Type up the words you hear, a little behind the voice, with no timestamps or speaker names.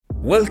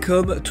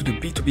Welcome to the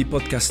B2B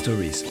Podcast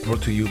Stories,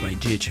 brought to you by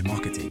GHA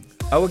Marketing.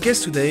 Our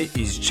guest today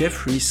is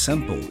Jeffrey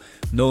Sample,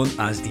 known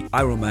as the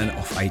Ironman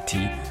of IT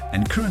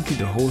and currently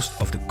the host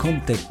of the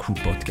Comtech Crew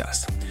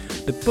podcast.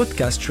 The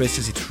podcast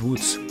traces its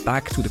roots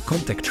back to the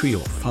Comtech trio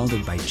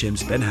founded by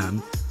James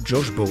Benham,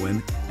 Josh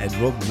Bowen and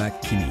Rob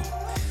McKinney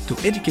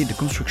to educate the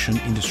construction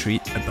industry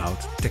about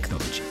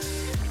technology.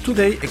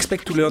 Today,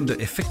 expect to learn the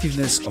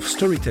effectiveness of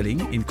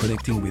storytelling in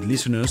connecting with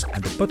listeners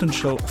and the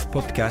potential of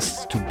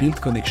podcasts to build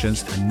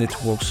connections and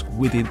networks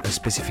within a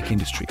specific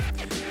industry.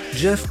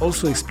 Jeff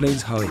also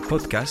explains how a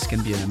podcast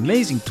can be an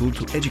amazing tool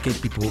to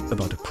educate people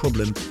about a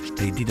problem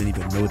they didn't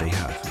even know they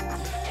have.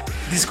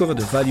 Discover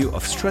the value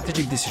of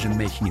strategic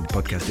decision-making in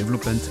podcast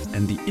development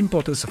and the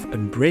importance of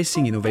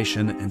embracing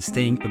innovation and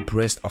staying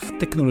abreast of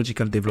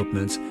technological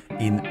developments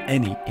in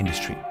any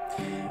industry.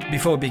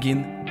 Before we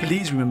begin,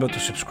 please remember to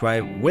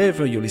subscribe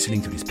wherever you're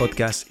listening to this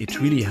podcast. It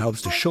really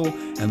helps the show,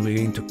 and we're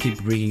going to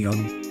keep bringing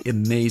on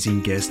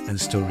amazing guests and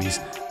stories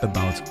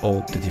about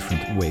all the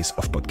different ways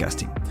of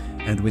podcasting.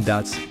 And with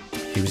that,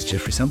 here is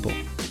Jeffrey Sample.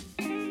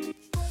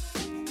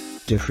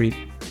 Jeffrey,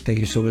 thank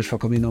you so much for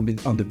coming on the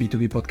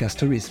B2B Podcast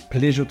Stories.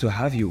 Pleasure to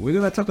have you. We're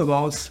going to talk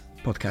about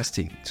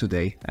podcasting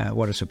today.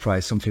 What a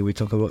surprise, something we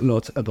talk a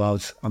lot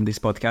about on this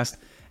podcast.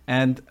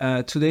 And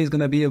today is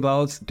going to be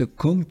about the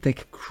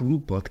Comtech Crew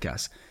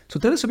podcast. So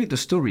tell us a bit the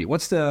story.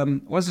 What's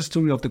the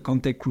story of the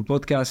Comtech Crew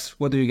podcast?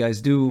 What do you guys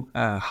do?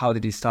 How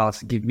did it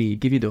start? Give me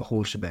the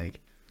whole shebang.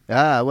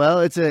 Well,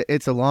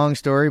 it's a long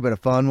story, but a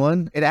fun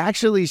one. It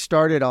actually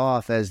started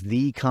off as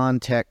the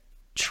Comtech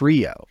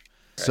trio. Right.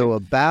 So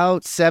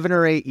about 7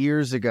 or 8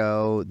 years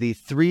ago, the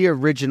three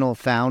original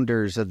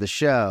founders of the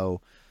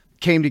show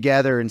came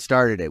together and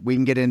started it. We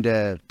can get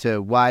into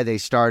why they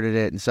started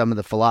it and some of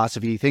the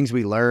philosophy, things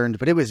we learned,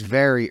 but it was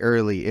very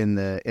early in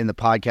the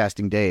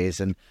podcasting days.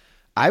 And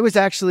I was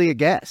actually a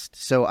guest.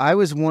 So I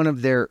was one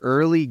of their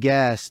early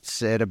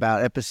guests at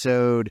about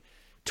episode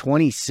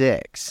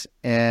 26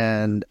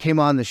 and came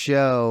on the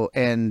show.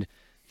 And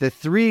the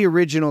three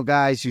original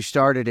guys who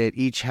started it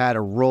each had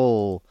a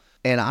role.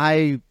 And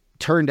I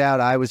turned out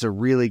I was a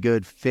really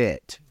good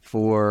fit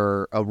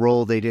for a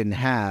role they didn't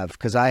have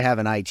because I have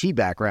an IT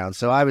background.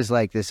 So I was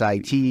like this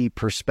IT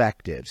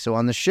perspective. So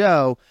on the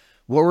show,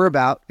 what we're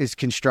about is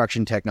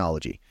construction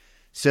technology.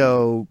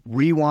 So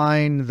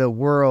rewind the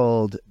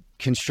world,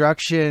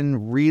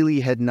 construction really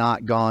had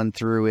not gone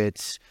through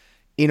its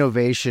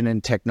innovation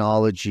and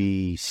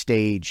technology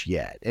stage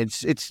yet.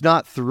 It's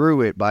not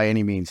through it by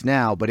any means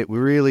now, but it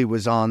really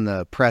was on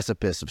the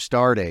precipice of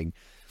starting.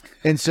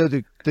 And so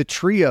the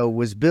trio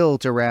was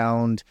built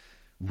around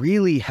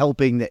really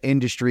helping the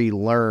industry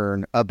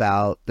learn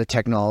about the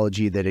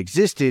technology that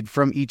existed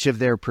from each of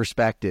their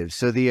perspectives.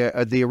 So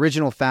the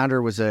original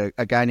founder was a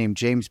guy named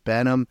James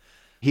Benham.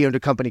 He owned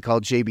a company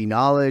called JB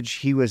Knowledge.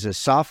 He was a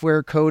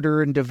software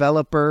coder and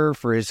developer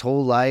for his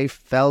whole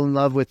life, fell in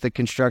love with the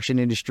construction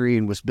industry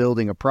and was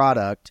building a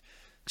product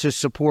to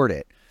support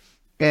it.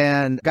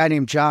 And a guy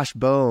named Josh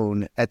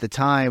Bowen at the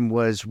time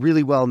was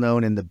really well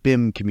known in the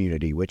BIM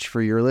community, which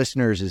for your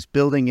listeners is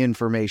Building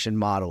Information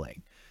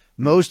Modeling.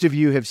 Most of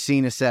you have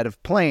seen a set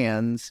of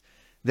plans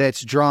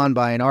that's drawn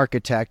by an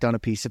architect on a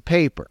piece of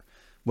paper.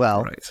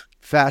 Well, right.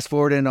 Fast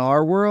forward in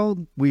our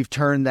world, we've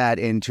turned that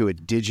into a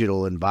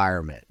digital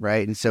environment,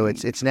 right? And so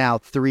it's now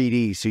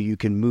 3D, so you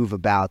can move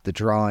about the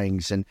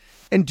drawings and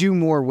do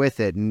more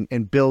with it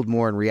and build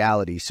more in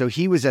reality. So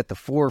he was at the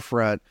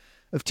forefront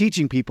of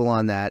teaching people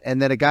on that.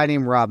 And then a guy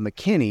named Rob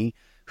McKinney,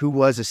 who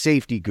was a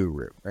safety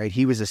guru, right?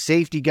 He was a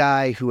safety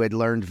guy who had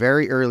learned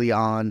very early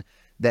on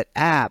that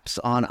apps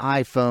on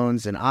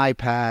iPhones and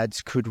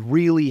iPads could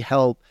really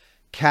help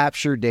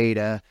capture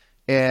data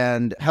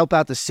and help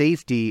out the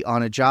safety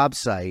on a job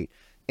site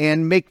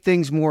and make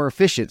things more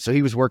efficient. So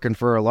he was working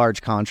for a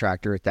large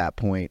contractor at that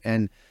point.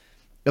 And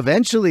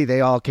eventually they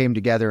all came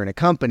together in a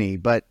company.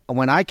 But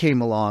when I came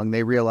along,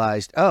 they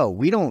realized, oh,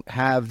 we don't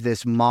have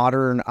this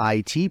modern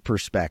IT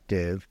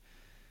perspective.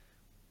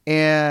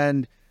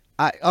 And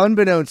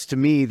unbeknownst to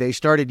me, they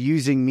started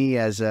using me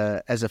as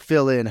a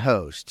fill-in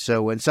host.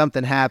 So when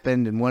something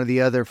happened and one of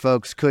the other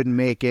folks couldn't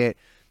make it,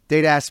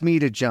 they'd ask me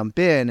to jump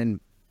in.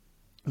 And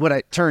what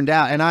it turned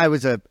out, and I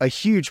was a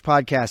huge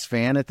podcast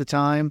fan at the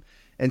time,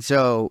 and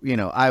so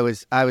I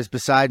was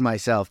beside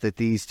myself that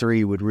these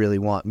three would really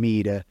want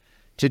me to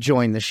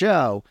join the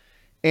show.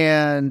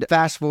 And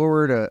fast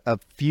forward a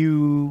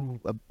few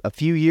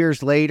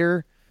years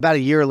later, about a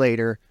year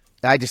later,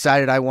 I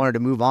decided I wanted to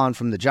move on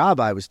from the job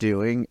I was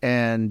doing.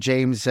 And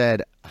James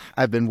said,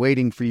 I've been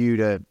waiting for you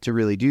to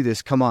really do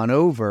this. Come on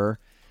over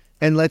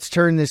and let's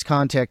turn this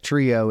Comtech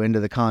trio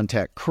into the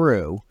Comtech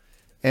Crew.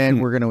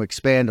 And we're going to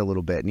expand a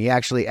little bit. And he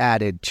actually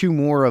added two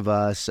more of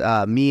us,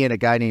 me and a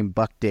guy named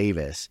Buck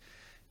Davis.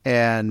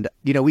 And,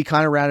 we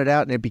kind of rounded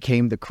out and it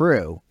became the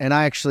Crew. And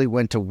I actually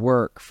went to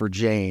work for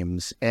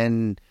James.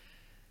 And,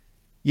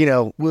 we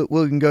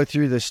can go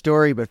through the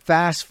story, but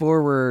fast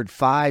forward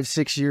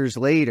 5-6 years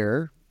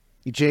later,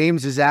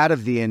 James is out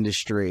of the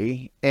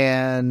industry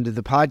and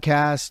the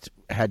podcast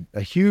had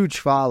a huge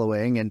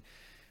following. And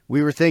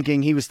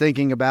he was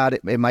thinking about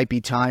it. It might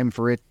be time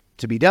for it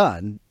to be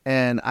done.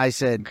 And I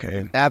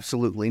said,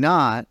 absolutely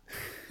not.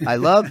 I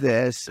love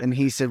this. And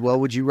he said, well,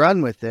 would you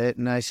run with it?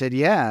 And I said,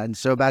 yeah. And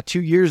so about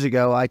 2 years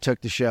ago, I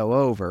took the show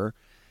over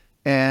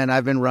and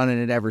I've been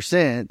running it ever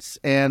since.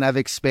 And I've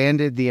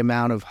expanded the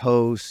amount of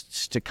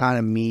hosts to kind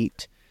of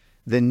meet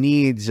the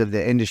needs of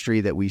the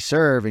industry that we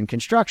serve in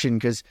construction.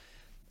 Because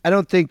I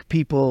don't think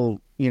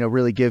people,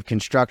 really give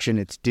construction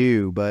its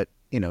due, but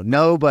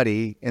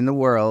nobody in the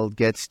world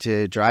gets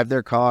to drive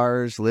their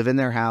cars, live in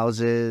their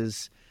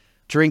houses,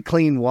 drink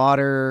clean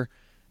water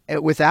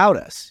without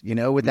us,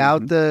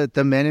 without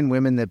the men and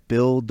women that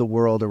build the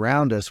world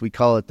around us. We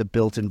call it the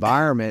built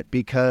environment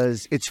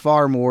because it's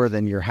far more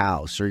than your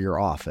house or your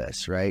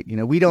office, right?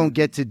 We don't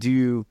get to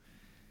do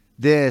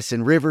this,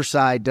 and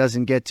Riverside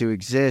doesn't get to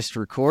exist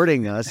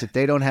recording us if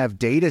they don't have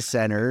data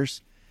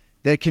centers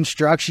that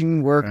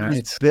construction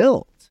workers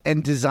built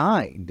and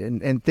designed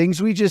and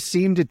things we just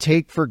seem to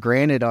take for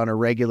granted on a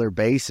regular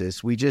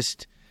basis. We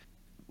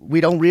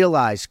don't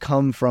realize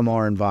come from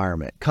our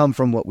environment, come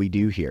from what we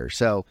do here.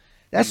 So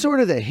that's sort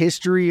of the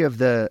history of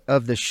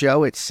the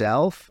show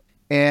itself.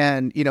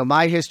 And,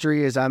 my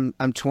history is I'm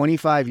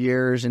 25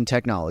 years in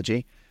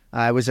technology.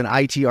 I was an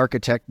IT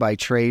architect by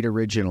trade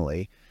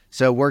originally.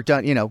 So worked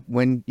on,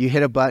 when you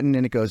hit a button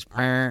and it goes,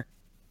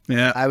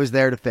 I was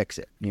there to fix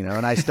it,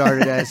 and I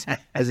started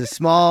as a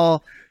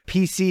small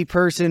PC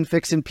person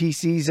fixing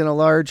PCs in a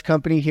large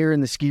company here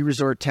in the ski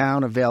resort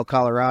town of Vail,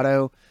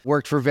 Colorado.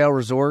 Worked for Vail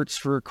Resorts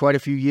for quite a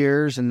few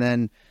years and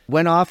then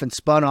went off and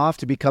spun off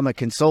to become a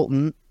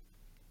consultant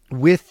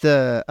with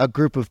a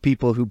group of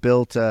people who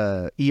built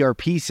a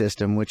ERP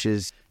system, which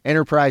is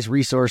enterprise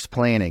resource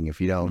planning,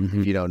 if you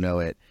don't know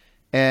it,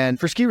 and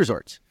for ski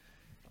resorts,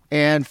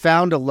 and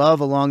found a love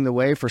along the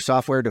way for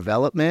software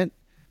development.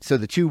 So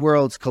the two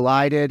worlds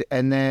collided.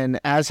 And then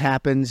as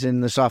happens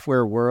in the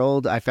software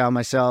world, I found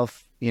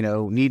myself,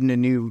 needing a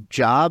new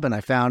job. And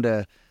I found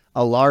a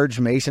large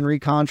masonry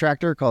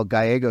contractor called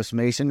Gallegos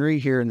Masonry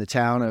here in the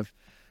town of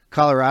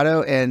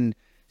Colorado, and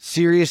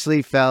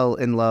seriously fell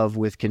in love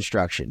with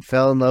construction,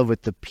 fell in love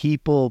with the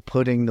people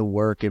putting the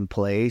work in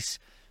place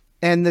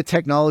and the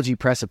technology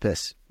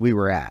precipice we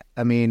were at.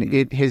 I mean,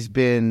 it has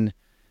been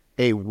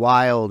a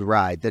wild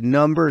ride. The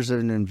numbers of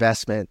an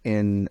investment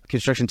in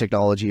construction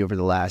technology over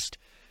the last,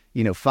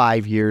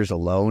 5 years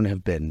alone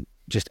have been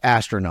just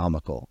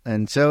astronomical.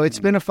 And so it's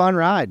been a fun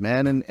ride,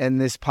 man.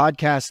 And this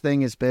podcast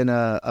thing has been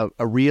a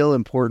real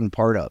important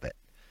part of it.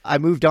 I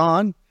moved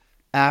on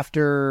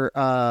after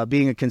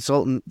being a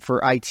consultant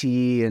for IT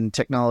and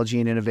technology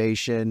and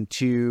innovation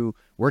to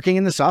working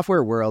in the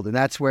software world. And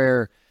that's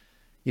where,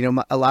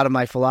 a lot of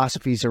my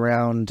philosophies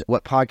around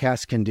what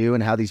podcasts can do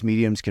and how these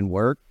mediums can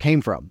work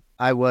came from.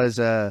 I was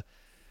a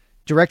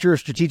director of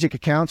strategic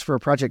accounts for a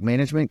project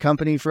management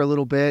company for a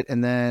little bit.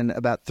 And then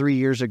about 3.5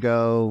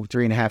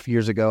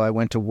 years ago, I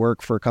went to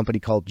work for a company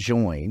called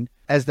Join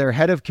as their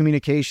head of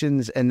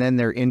communications and then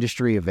their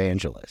industry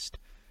evangelist.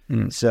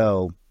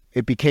 So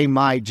it became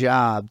my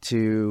job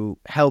to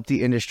help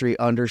the industry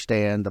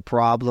understand the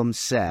problem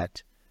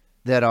set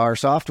that our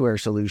software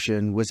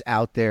solution was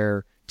out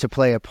there to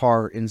play a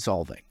part in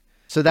solving.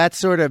 So that's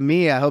sort of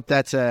me. I hope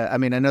that's I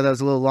know that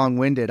was a little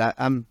long-winded.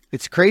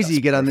 It's crazy that's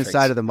you get perfect. On this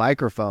side of the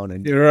microphone.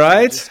 And you're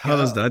right. How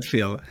does that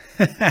feel?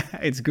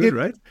 It's good,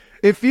 right?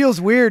 It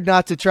feels weird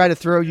not to try to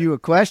throw you a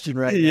question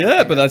right now.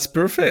 Yeah, but that's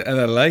perfect. And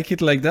I like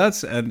it like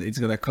that. And it's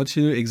going to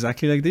continue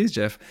exactly like this,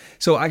 Jeff.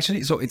 So actually,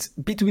 it's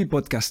B2B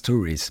podcast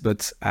stories,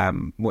 but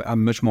I'm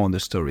much more on the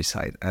story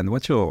side. And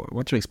what you're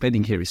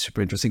explaining here is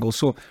super interesting.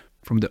 Also,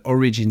 from the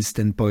origin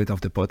standpoint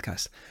of the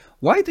podcast,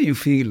 why do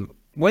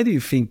you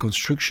think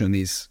construction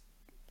is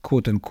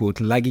quote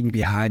unquote lagging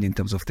behind in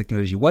terms of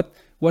technology? What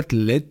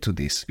led to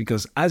this?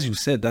 Because as you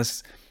said,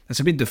 that's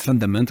a bit the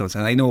fundamentals.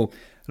 And I know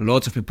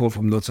lots of people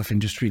from lots of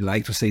industry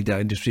like to say their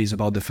industry is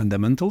about the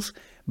fundamentals,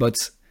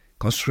 but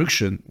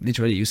construction,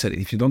 literally, you said,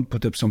 if you don't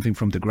put up something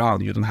from the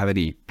ground, you don't have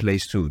any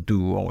place to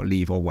do or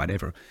live or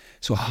whatever.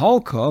 So how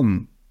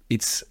come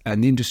it's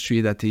an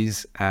industry that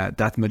is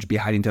that much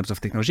behind in terms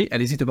of technology?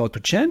 And is it about to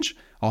change,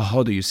 or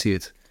how do you see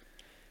it?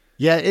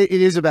 Yeah, it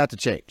is about to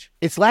change.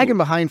 It's lagging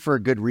behind for a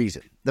good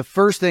reason. The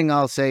first thing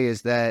I'll say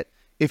is that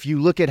if you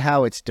look at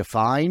how it's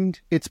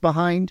defined, it's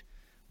behind.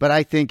 But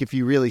I think if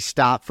you really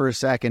stop for a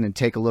second and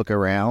take a look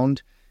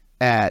around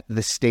at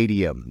the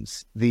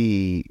stadiums,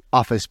 the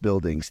office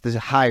buildings, the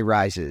high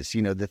rises,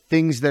 the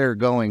things that are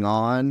going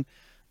on,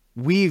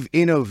 we've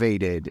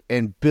innovated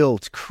and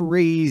built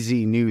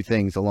crazy new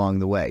things along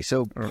the way.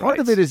 So part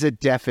of it is a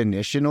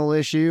definitional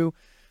issue.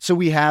 So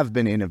we have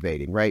been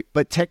innovating, right?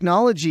 But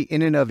technology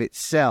in and of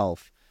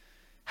itself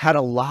had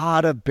a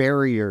lot of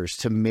barriers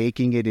to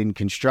making it in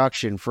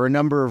construction for a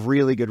number of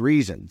really good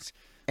reasons.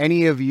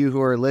 Any of you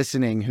who are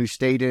listening who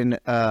stayed in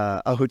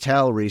a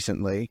hotel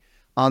recently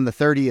on the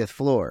 30th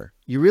floor,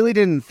 you really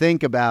didn't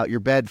think about your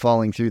bed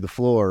falling through the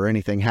floor or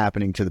anything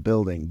happening to the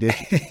building, did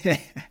you?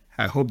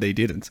 I hope they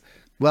didn't.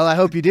 Well, I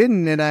hope you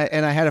didn't. And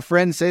I had a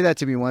friend say that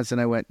to me once,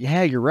 and I went,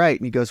 yeah, you're right.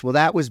 And he goes, well,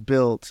 that was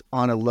built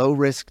on a low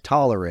risk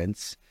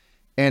tolerance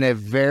and a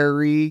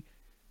very,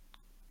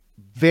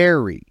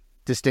 very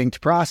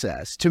distinct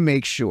process to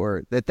make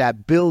sure that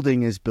that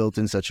building is built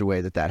in such a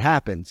way that that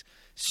happens.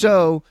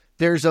 So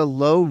there's a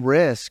low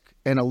risk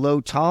and a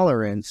low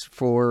tolerance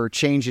for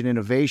change and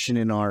innovation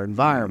in our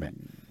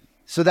environment.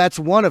 So that's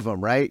one of them,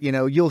 right? You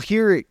know, you'll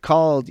hear it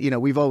called, you know,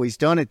 we've always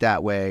done it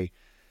that way.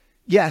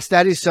 Yes,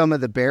 that is some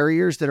of the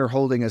barriers that are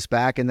holding us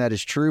back, and that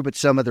is true. But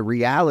some of the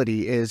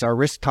reality is our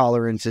risk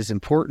tolerance is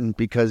important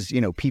because,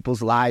 you know,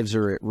 people's lives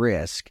are at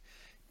risk,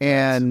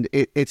 and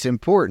it's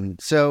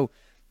important. So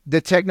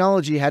the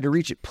technology had to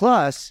reach it.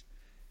 Plus,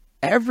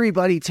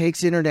 everybody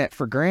takes internet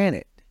for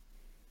granted.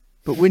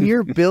 But when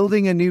you're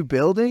building a new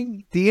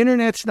building, the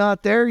internet's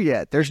not there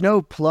yet. There's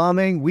no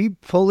plumbing. We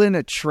pull in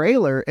a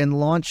trailer and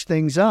launch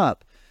things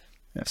up.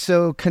 Yeah.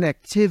 So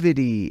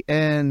connectivity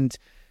and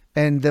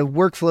the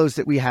workflows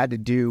that we had to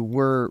do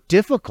were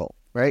difficult,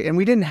 right? And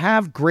we didn't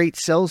have great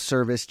cell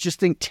service. Just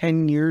think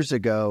 10 years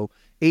ago,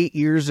 8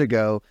 years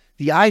ago,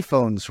 the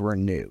iPhones were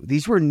new.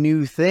 These were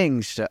new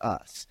things to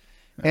us.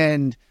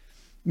 And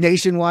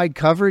nationwide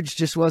coverage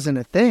just wasn't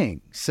a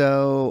thing.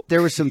 So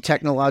there were some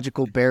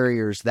technological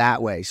barriers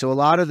that way. So a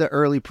lot of the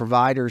early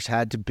providers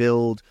had to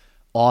build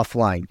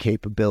offline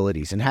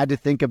capabilities and had to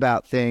think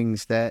about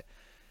things that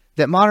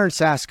modern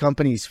SaaS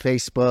companies,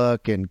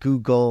 Facebook and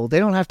Google, they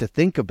don't have to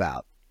think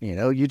about. You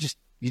know, you just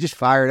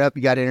fire it up,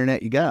 you got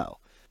internet, you go.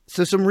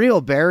 So some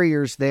real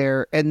barriers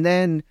there. And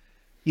then,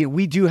 you know,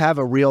 we do have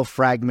a real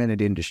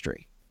fragmented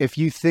industry. If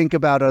you think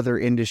about other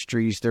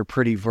industries, they're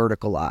pretty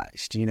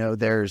verticalized. You know,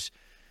 there's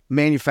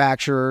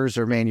manufacturers.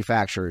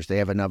 They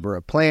have a number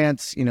of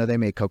plants. You know, they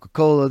make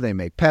Coca-Cola, they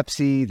make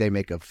Pepsi, they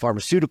make a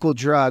pharmaceutical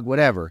drug,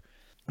 whatever.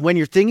 When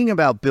you're thinking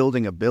about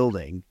building a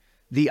building,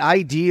 the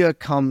idea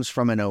comes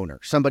from an owner,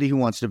 somebody who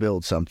wants to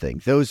build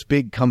something. Those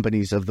big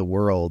companies of the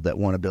world that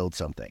want to build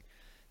something.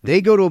 They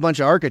go to a bunch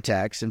of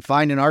architects and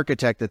find an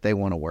architect that they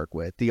want to work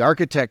with. The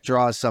architect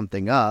draws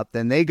something up.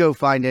 Then they go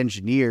find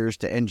engineers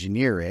to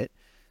engineer it.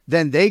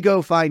 Then they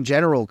go find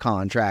general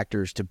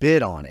contractors to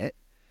bid on it.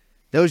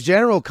 Those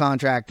general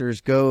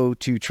contractors go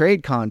to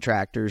trade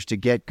contractors to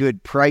get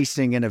good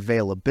pricing and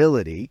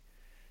availability.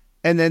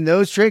 And then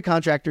those trade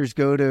contractors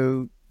go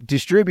to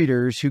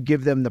distributors who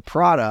give them the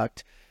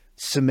product,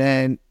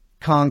 cement,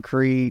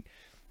 concrete,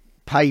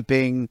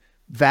 piping,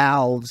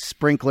 valves,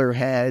 sprinkler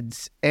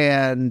heads,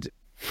 and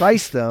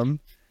price them.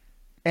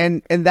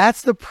 And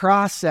that's the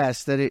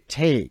process that it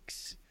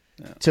takes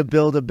to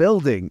build a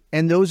building.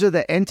 And those are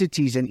the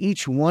entities, and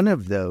each one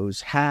of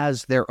those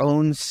has their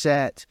own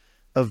set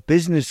of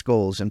business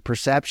goals and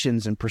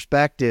perceptions and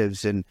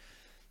perspectives. And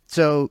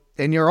so,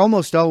 and you're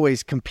almost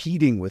always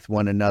competing with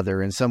one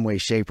another in some way,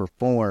 shape, or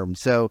form.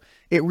 So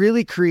it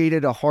really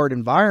created a hard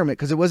environment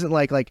because it wasn't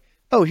like,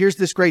 oh, here's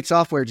this great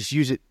software, just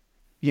use it,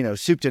 you know,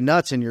 soup to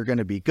nuts and you're going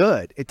to be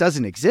good. It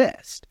doesn't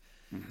exist.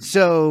 Mm-hmm.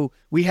 So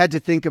we had to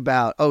think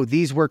about, oh,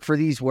 these work for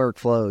these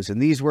workflows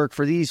and these work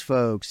for these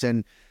folks.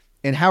 And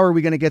how are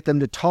we going to get them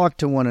to talk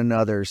to one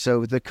another?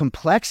 So the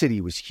complexity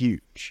was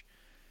huge.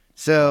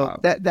 So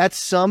that's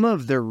some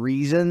of the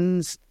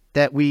reasons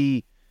that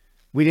we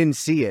didn't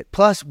see it.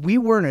 Plus, we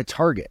weren't a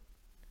target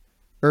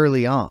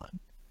early on.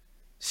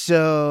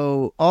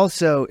 So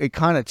also, it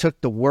kind of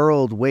took the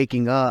world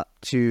waking up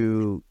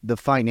to the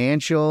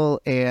financial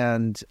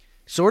and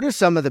sort of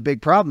some of the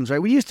big problems,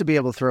 right? We used to be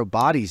able to throw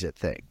bodies at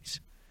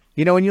things.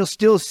 You know, and you'll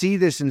still see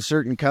this in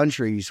certain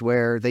countries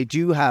where they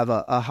do have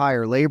a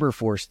higher labor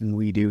force than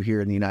we do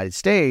here in the United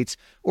States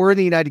or in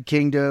the United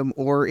Kingdom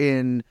or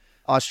in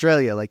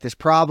Australia. Like, this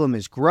problem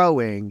is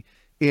growing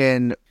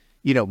in,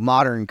 you know,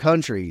 modern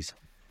countries.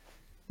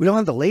 We don't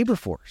have the labor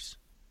force.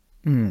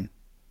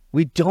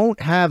 We don't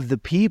have the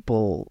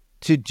people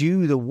to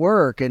do the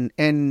work.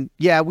 And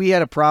yeah, we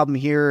had a problem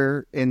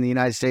here in the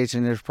United States,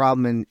 and there's a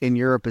problem in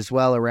Europe as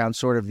well around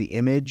sort of the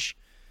image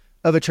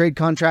of a trade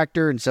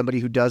contractor and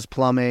somebody who does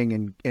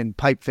plumbing and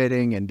pipe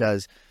fitting and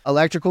does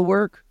electrical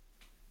work.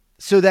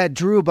 So that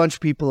drew a bunch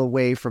of people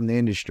away from the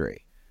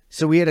industry.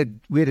 So we had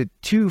a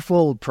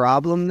twofold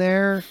problem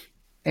there,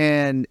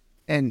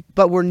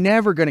 but we're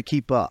never going to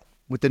keep up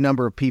with the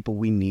number of people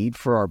we need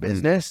for our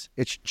business.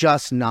 It's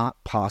just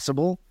not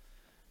possible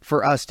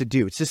for us to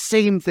do. It's the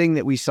same thing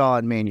that we saw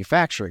in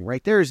manufacturing,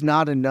 right? There is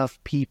not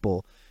enough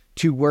people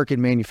to work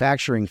in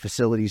manufacturing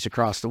facilities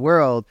across the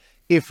world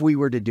if we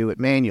were to do it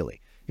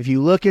manually. If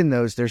you look in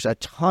those, there's a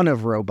ton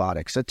of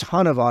robotics, a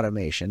ton of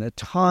automation, a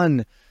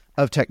ton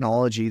of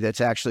technology that's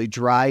actually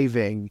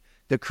driving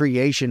the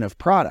creation of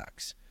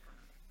products.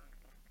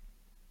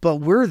 But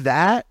we're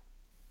that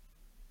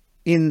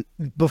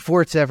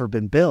before it's ever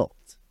been built.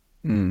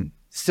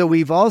 So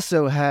we've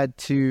also had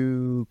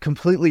to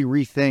completely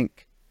rethink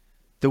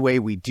the way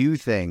we do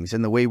things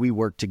and the way we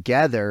work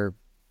together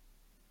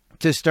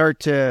to start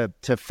to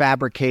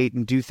fabricate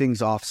and do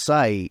things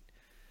off-site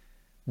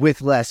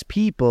with less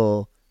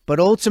people. But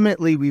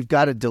ultimately, we've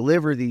got to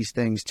deliver these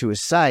things to a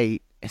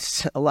site,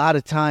 a lot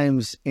of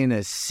times in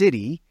a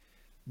city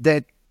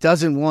that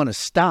doesn't want to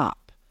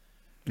stop,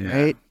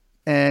 right?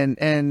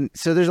 And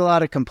so there's a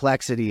lot of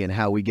complexity in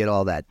how we get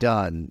all that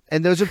done.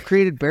 And those have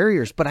created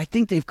barriers, but I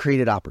think they've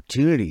created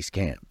opportunities,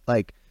 Cam.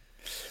 Like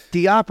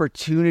the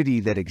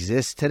opportunity that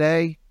exists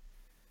today.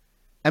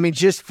 I mean,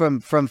 just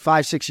from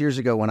 5-6 years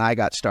ago when I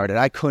got started,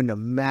 I couldn't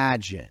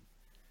imagine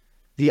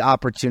the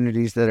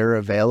opportunities that are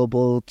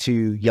available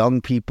to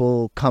young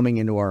people coming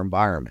into our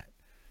environment.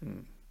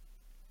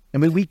 I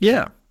mean,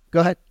 go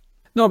ahead.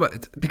 No,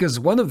 but because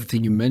one of the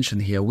things you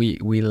mentioned here,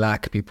 we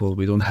lack people.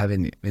 We don't have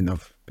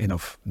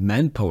enough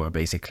manpower,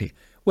 basically.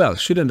 Well,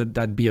 shouldn't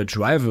that be a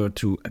driver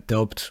to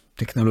adopt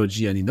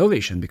technology and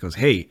innovation? Because,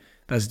 hey,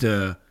 that's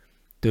the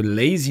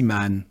lazy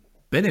man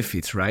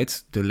benefits,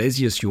 right? The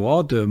laziest you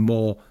are, the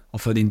more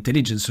of an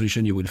intelligent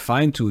solution you will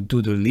find to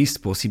do the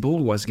least possible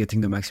whilst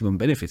getting the maximum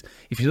benefits.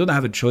 If you don't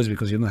have a choice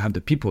because you don't have the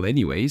people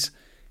anyways,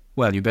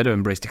 well, you better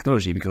embrace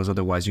technology because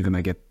otherwise you're going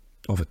to get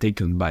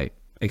overtaken by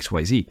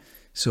XYZ.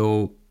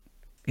 So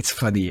it's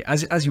funny.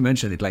 As you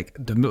mentioned it, like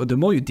the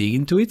more you dig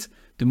into it,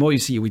 the more you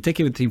see we take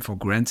everything for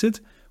granted,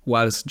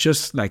 whilst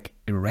just like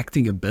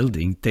erecting a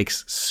building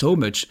takes so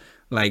much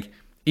like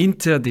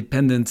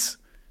interdependent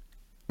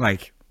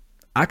like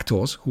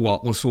actors who are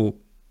also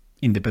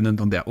independent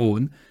on their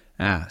own.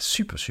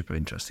 Super, super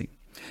interesting.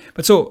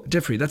 But so,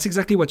 Jeffrey, that's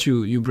exactly what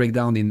you break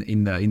down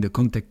in the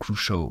Contact Crew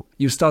show.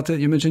 You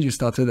mentioned you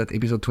started at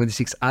episode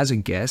 26 as a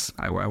guest.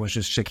 I was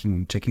just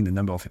checking the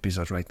number of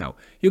episodes right now.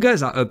 You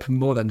guys are up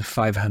more than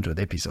 500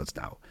 episodes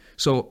now.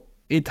 So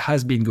it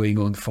has been going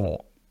on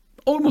for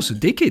almost a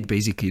decade,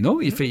 basically,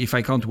 no? If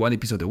I count one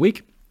episode a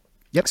week.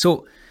 Yep.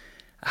 So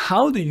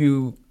how do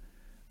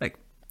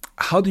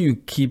you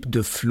keep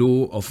the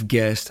flow of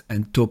guests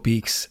and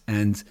topics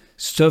and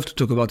stuff to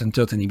talk about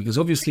entertaining? Because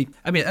obviously,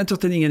 I mean,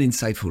 entertaining and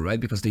insightful, right?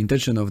 Because the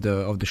intention of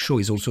the show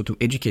is also to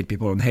educate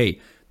people on, hey,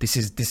 this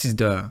is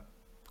the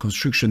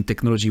construction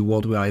technology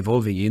world we are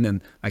evolving in,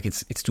 and like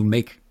it's to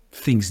make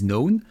things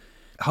known.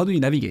 How do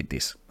you navigate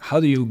this? How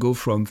do you go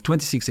from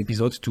 26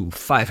 episodes to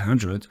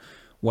 500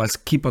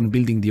 whilst keep on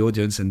building the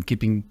audience and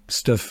keeping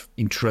stuff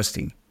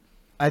interesting?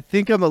 I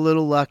think I'm a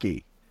little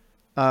lucky.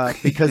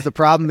 Because the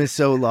problem is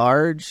so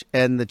large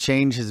and the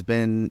change has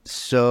been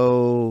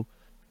so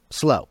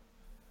slow.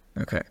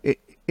 Okay.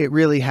 It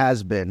really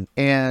has been.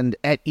 And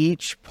at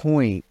each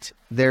point,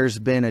 there's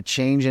been a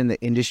change in the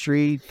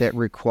industry that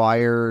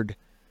required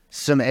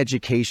some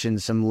education,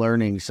 some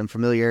learning, some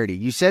familiarity.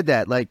 You said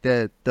that, like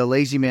the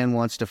lazy man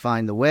wants to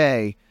find the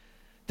way.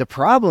 The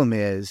problem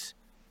is,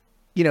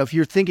 if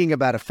you're thinking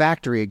about a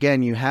factory,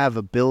 again, you have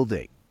a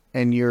building.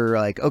 And you're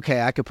like,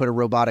 okay, I could put a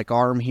robotic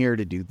arm here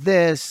to do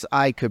this.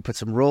 I could put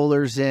some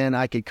rollers in.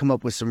 I could come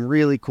up with some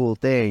really cool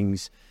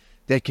things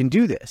that can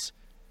do this.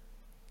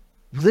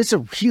 Well, this is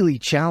a really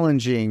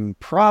challenging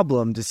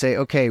problem to say,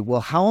 okay,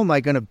 well, how am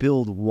I going to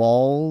build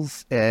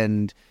walls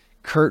and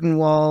curtain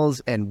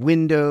walls and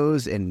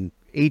windows and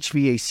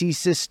HVAC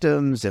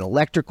systems and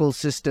electrical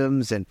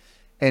systems and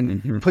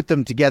put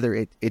them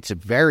together? It's a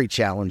very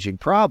challenging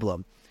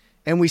problem.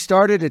 And we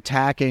started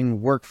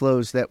attacking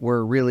workflows that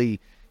were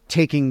really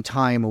taking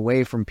time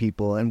away from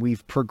people. And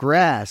we've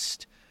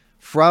progressed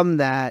from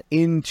that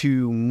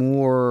into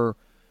more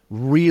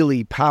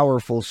really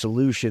powerful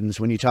solutions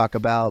when you talk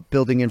about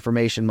building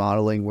information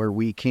modeling, where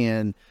we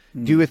can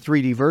do a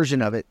 3D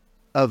version of it,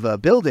 of a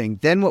building.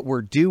 Then what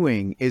we're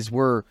doing is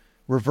we're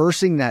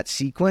reversing that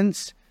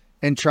sequence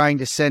and trying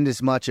to send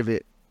as much of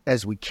it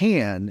as we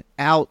can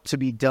out to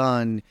be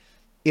done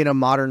in a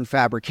modern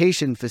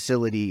fabrication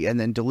facility and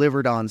then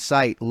delivered on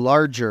site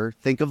larger.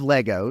 Think of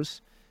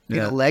Legos. In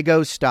a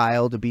Lego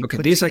style to be okay,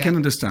 put this together. I can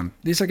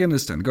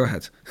understand. Go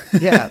ahead.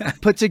 Yeah,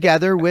 put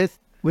together with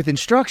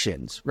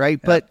instructions, right?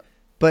 Yeah.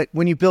 But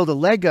when you build a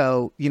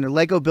Lego,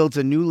 Lego builds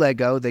a new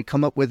Lego, they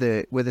come up with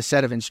a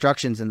set of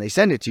instructions and they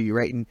send it to you,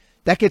 right? And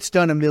that gets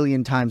done a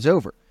million times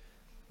over.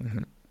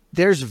 Mm-hmm.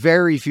 There's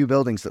very few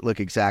buildings that look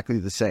exactly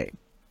the same.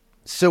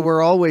 So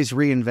we're always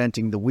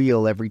reinventing the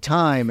wheel every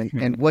time.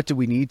 And what do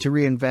we need to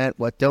reinvent?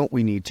 What don't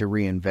we need to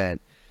reinvent?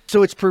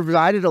 So it's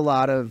provided a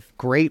lot of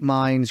great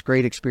minds,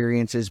 great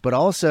experiences, but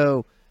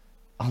also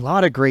a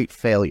lot of great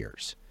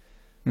failures.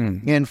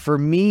 And for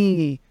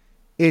me,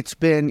 it's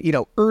been,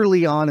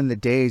 early on in the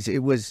days,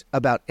 it was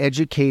about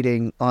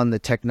educating on the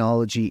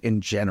technology in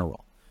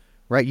general,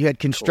 right? You had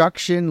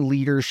construction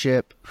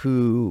leadership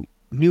who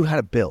knew how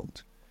to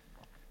build,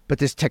 but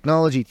this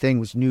technology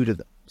thing was new to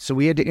them. So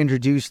we had to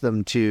introduce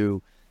them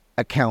to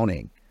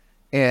accounting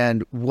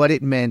and what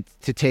it meant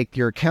to take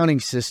your accounting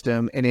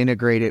system and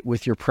integrate it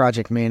with your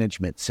project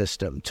management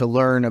system to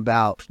learn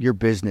about your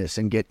business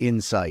and get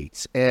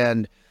insights.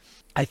 And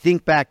I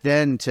think back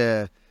then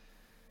to,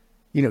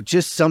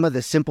 just some of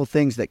the simple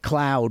things that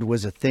cloud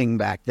was a thing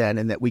back then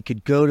and that we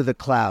could go to the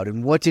cloud.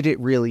 And what did it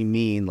really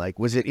mean? Like,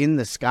 was it in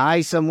the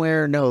sky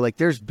somewhere? No, like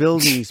there's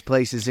buildings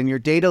places and your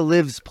data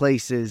lives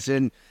places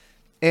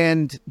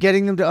and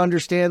getting them to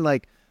understand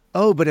like,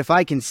 oh, but if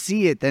I can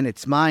see it, then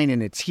it's mine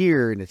and it's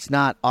here and it's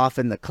not off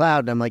in the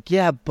cloud. And I'm like,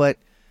 yeah, but,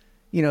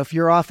 if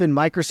you're off in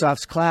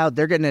Microsoft's cloud,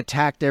 they're getting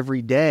attacked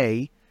every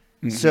day.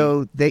 Mm-hmm.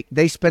 So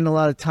they spend a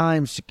lot of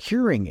time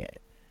securing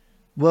it.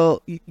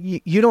 Well,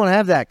 you don't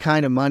have that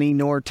kind of money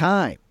nor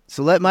time.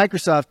 So let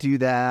Microsoft do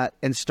that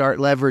and start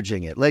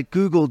leveraging it. Let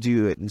Google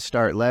do it and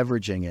start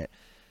leveraging it.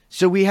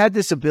 So we had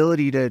this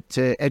ability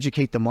to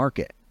educate the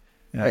market.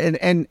 Yeah.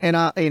 And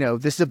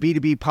this is a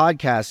B2B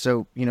podcast.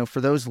 So, for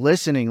those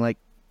listening, like,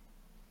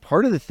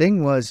 part of the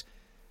thing was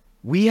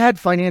we had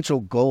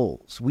financial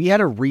goals. We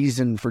had a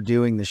reason for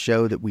doing the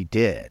show that we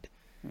did.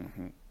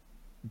 Mm-hmm.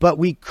 But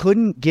we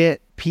couldn't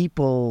get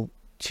people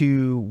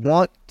to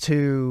want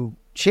to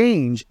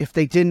change if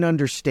they didn't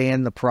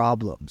understand the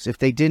problems, if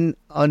we didn't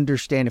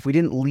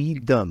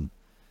lead them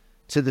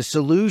to the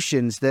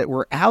solutions that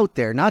were out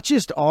there, not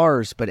just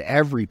ours, but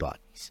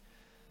everybody's,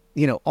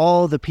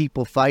 all the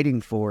people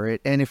fighting for it.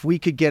 And if we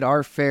could get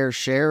our fair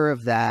share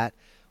of that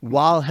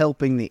while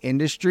helping the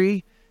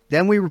industry,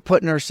 then we were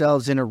putting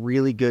ourselves in a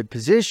really good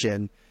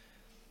position.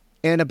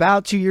 And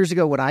about 2 years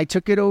ago, when I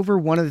took it over,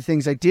 one of the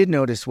things I did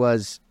notice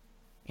was,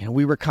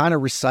 we were kind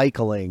of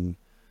recycling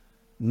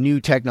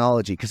new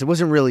technology because it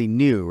wasn't really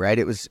new, right?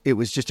 It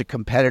was just a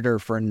competitor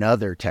for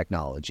another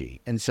technology.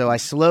 And so I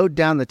slowed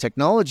down the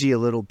technology a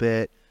little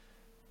bit,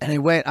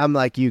 and I'm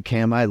like you,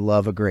 Cam, I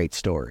love a great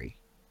story.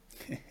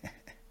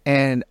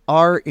 And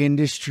our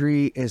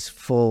industry is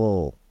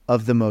full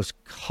of the most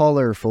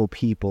colorful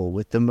people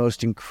with the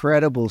most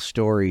incredible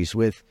stories,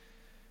 with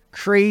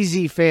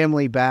crazy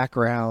family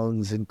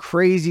backgrounds and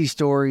crazy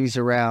stories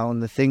around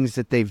the things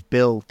that they've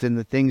built and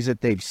the things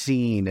that they've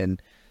seen.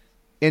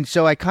 And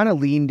so I kind of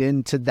leaned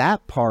into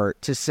that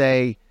part to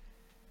say,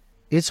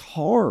 it's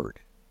hard.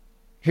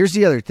 Here's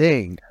the other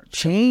thing.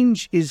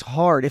 Change is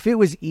hard. If it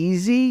was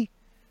easy,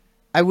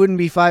 I wouldn't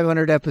be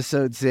 500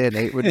 episodes in.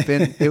 It would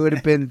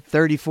have been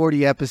 30,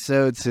 40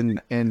 episodes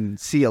and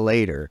see you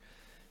later.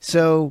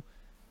 So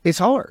it's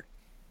hard.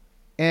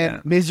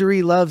 And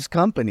misery loves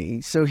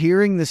company. So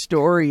hearing the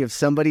story of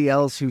somebody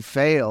else who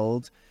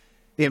failed,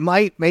 it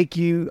might make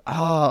you,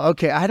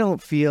 I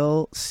don't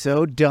feel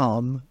so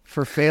dumb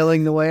for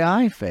failing the way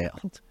I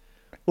failed.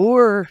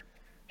 Or,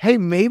 hey,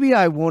 maybe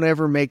I won't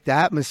ever make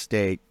that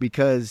mistake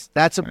because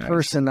that's a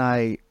person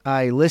I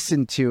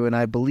listen to and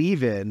I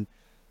believe in.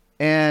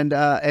 And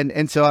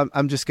so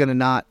I'm just going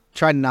to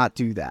try to not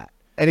do that.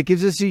 And it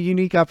gives us a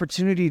unique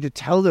opportunity to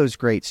tell those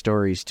great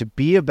stories, to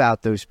be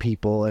about those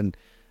people. And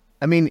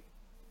I mean,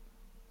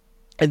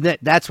 and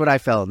that's what I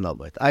fell in love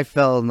with. I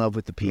fell in love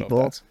with the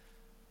people.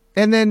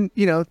 And then,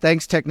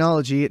 thanks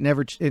technology, it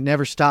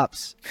never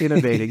stops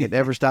innovating. It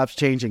never stops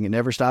changing. It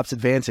never stops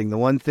advancing. The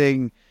one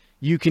thing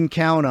you can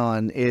count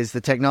on is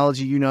the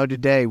technology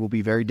today will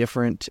be very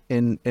different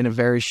in a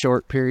very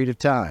short period of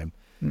time.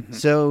 Mm-hmm.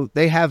 So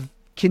they have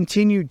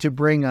continued to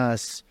bring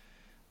us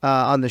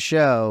on the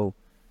show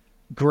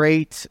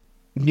great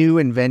new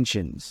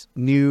inventions,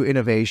 new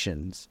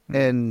innovations. Mm-hmm.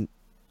 And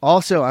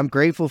also, I'm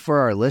grateful for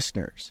our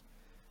listeners.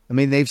 I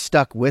mean, they've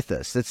stuck with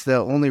us. That's the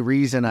only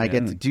reason I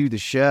get to do the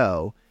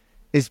show,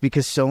 is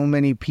because so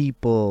many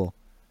people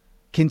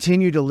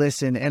continue to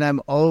listen. And I'm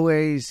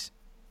always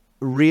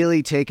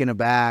really taken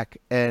aback.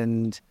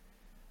 And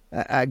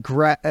I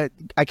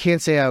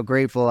can't say how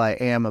grateful I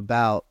am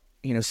about,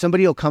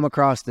 somebody will come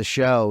across the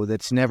show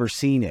that's never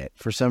seen it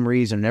for some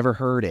reason, never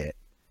heard it.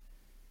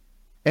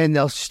 And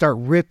they'll start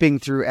ripping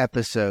through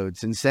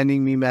episodes and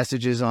sending me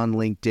messages on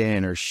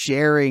LinkedIn or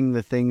sharing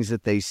the things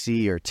that they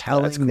see or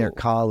telling their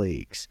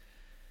colleagues.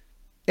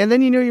 And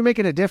then you're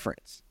making a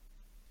difference.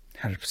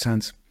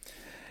 100%.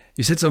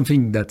 You said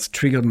something that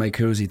triggered my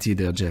curiosity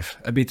there, Jeff,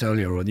 a bit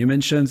earlier on. You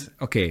mentioned,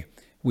 they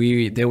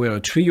were a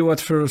trio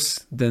at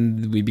first,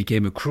 then we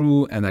became a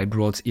crew, and I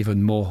brought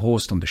even more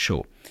hosts on the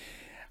show.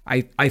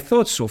 I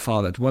thought so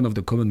far that one of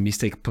the common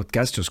mistakes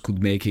podcasters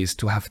could make is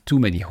to have too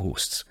many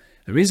hosts.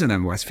 The reason I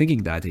was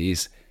thinking that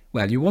is,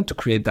 you want to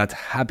create that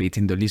habit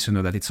in the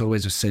listener that it's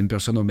always the same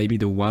person, or maybe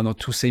the one or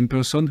two same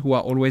person who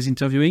are always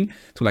interviewing,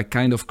 to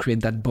kind of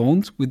create that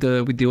bond with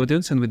the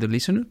audience and with the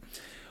listener.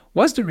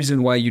 What's the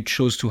reason why you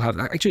chose to have,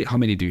 actually, how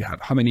many do you have?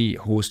 How many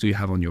hosts do you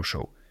have on your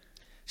show?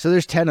 So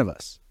there's 10 of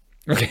us.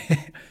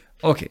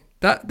 Okay.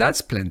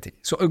 That's plenty.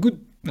 So a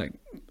good,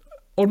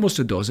 almost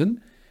a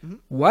dozen. Mm-hmm.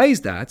 Why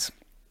is that?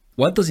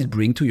 What does it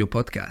bring to your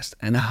podcast?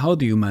 And how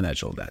do you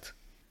manage all that?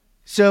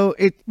 So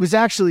it was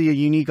actually a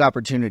unique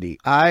opportunity.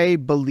 I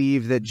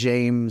believe that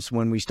James,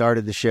 when we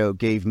started the show,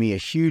 gave me a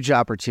huge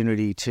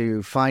opportunity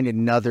to find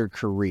another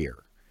career.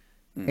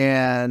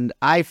 And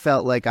I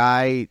felt like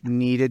I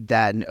needed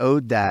that and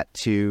owed that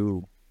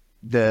to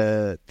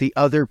the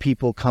other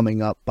people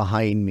coming up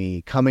behind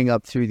me, coming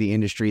up through the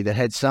industry that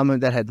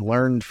had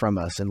learned from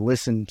us and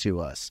listened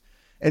to us,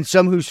 and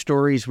some whose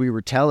stories we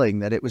were telling,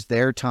 that it was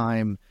their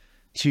time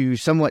to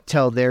somewhat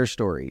tell their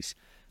stories.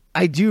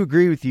 I do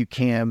agree with you,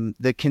 Cam.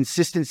 The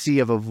consistency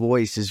of a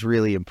voice is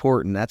really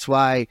important. That's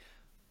why,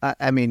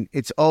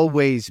 it's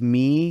always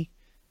me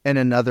and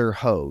another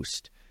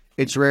host.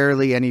 It's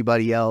rarely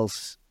anybody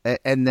else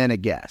and then a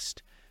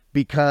guest,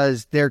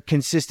 because they're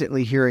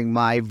consistently hearing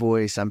my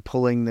voice. I'm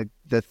pulling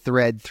the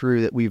thread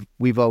through that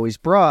we've always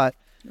brought.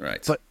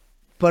 Right.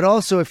 But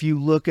also, if you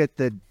look at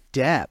the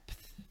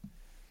depth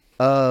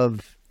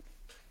of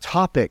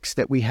topics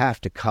that we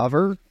have to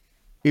cover,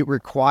 it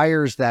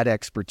requires that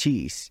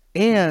expertise.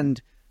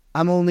 And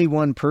I'm only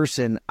one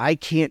person. I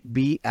can't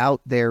be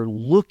out there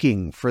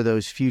looking for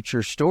those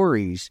future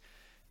stories.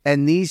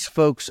 And these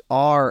folks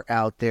are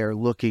out there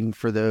looking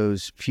for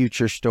those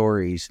future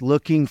stories,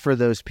 looking for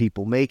those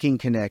people, making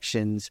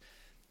connections.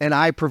 And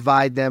I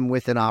provide them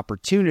with an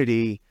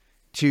opportunity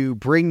to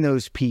bring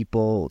those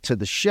people to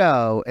the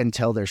show and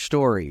tell their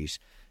stories.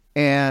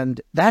 And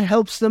that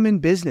helps them in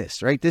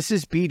business, right? This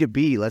is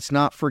B2B. Let's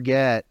not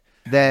forget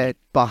that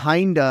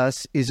behind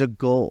us is a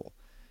goal.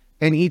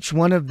 And each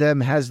one of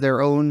them has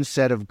their own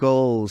set of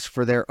goals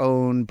for their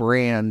own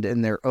brand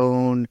and their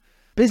own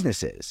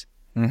businesses.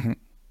 Mm-hmm.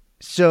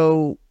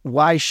 So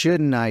why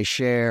shouldn't I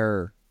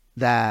share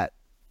that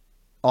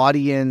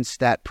audience,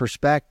 that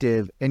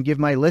perspective, and give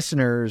my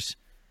listeners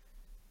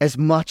as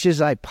much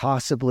as I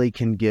possibly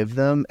can give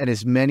them and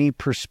as many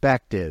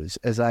perspectives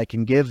as I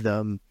can give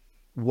them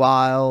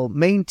while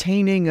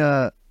maintaining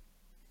a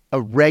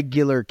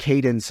regular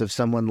cadence of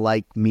someone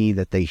like me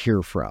that they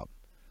hear from.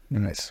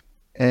 Nice.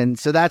 And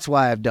so that's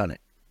why I've done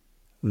it.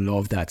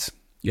 Love that.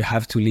 You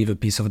have to leave a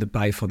piece of the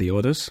pie for the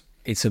others.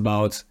 It's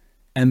about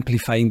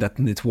amplifying that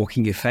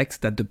networking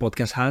effect that the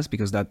podcast has,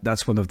 because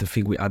that's one of the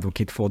things we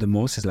advocate for the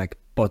most, is like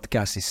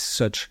podcast is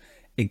such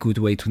a good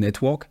way to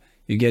network.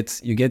 You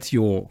get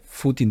your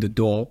foot in the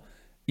door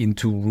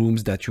into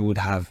rooms that you would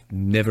have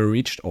never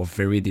reached or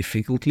very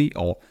difficultly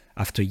or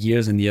after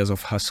years and years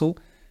of hustle,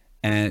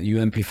 and you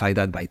amplify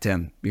that by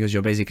 10 because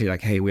you're basically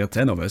like, hey, we are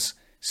 10 of us.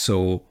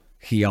 So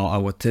here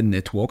are our 10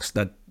 networks.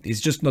 That is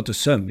just not a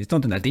sum. It's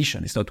not an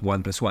addition. It's not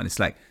 1 + 1. It's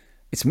like,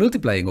 it's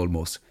multiplying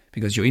almost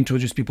because you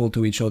introduce people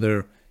to each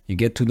other. You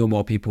get to know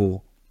more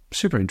people.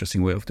 Super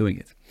interesting way of doing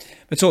it.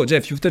 But so,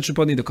 Jeff, you've touched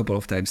upon it a couple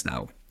of times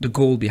now, the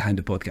goal behind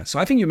the podcast. So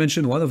I think you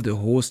mentioned one of the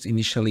hosts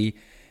initially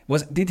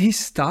did he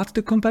start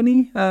the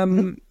company?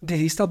 Did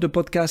he start the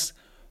podcast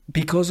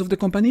because of the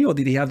company, or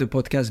did he have the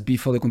podcast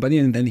before the company?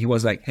 And then he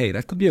was like, hey,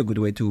 that could be a good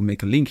way to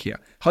make a link here.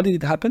 How did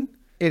it happen?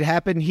 It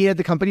happened. He had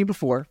the company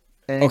before.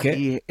 And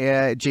Okay.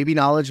 JB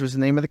Knowledge was the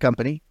name of the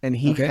company. And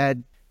he Okay.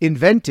 had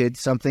invented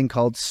something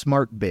called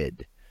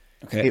SmartBid.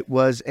 Okay. It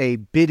was a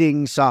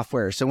bidding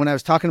software. So when I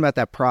was talking about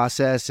that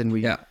process and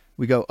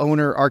we go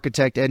owner,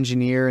 architect,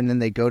 engineer, and then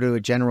they go to a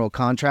general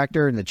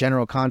contractor and the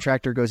general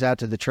contractor goes out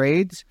to the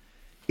trades,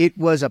 it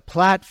was a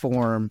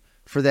platform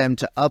for them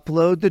to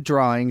upload the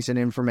drawings and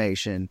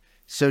information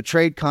so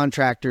trade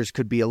contractors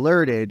could be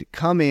alerted,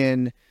 come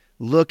in,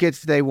 look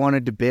if they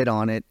wanted to bid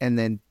on it, and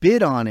then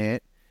bid on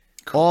it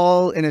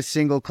all in a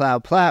single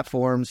cloud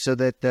platform so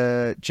that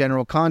the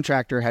general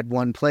contractor had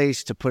one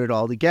place to put it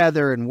all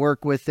together and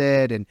work with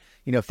it. And,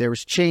 if there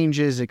was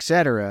changes, et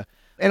cetera,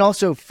 and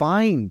also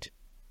find,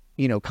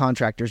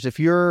 contractors. If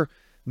you're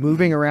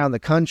moving around the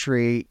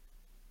country,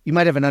 you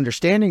might have an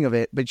understanding of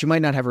it, but you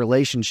might not have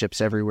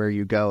relationships everywhere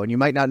you go. And you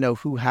might not know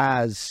who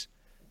has,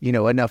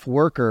 enough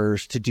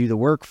workers to do the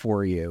work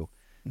for you.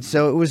 Mm-hmm.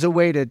 So it was a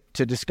way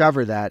to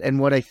discover that. And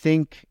what I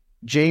think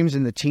James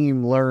and the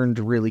team learned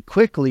really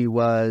quickly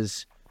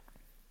was,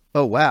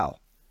 oh, wow,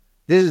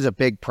 this is a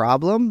big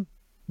problem,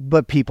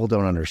 but people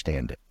don't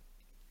understand it.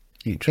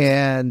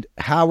 And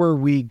how are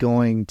we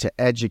going to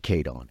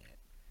educate on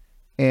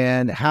it?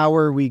 And how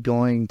are we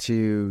going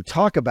to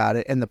talk about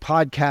it? And the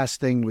podcast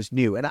thing was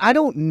new. And I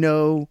don't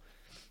know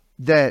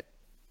that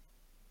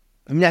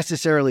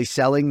necessarily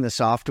selling the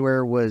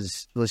software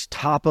was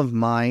top of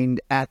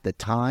mind at the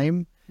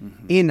time.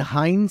 Mm-hmm. In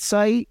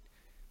hindsight,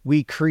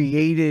 we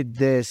created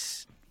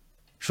this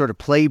sort of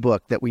playbook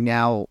that we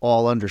now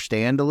all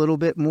understand a little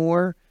bit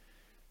more,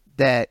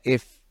 that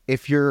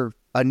if you're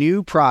a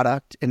new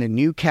product in a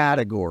new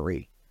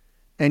category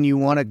and you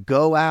want to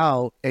go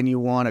out and you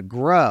want to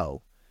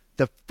grow,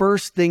 the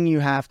first thing you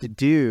have to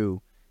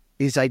do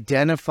is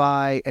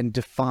identify and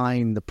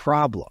define the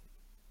problem.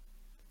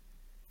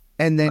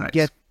 And then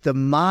get the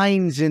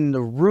minds in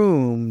the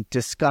room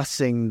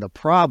discussing the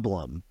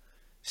problem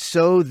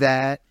so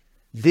that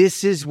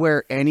this is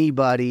where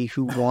anybody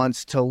who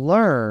wants to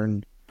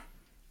learn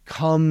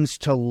comes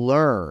to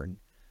learn,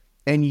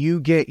 and you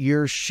get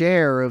your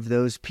share of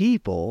those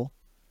people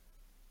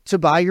to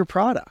buy your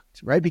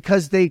product, right?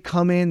 Because they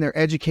come in, they're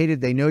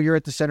educated, they know you're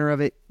at the center of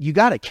it. You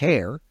got to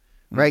care,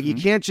 right? Mm-hmm.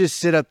 You can't just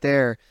sit up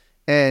there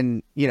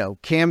and,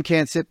 Cam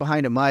can't sit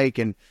behind a mic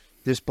and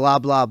just blah,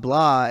 blah,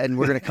 blah, and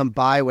we're going to come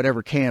buy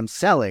whatever Cam's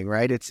selling,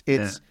 right? It's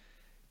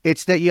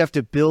that you have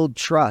to build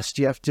trust.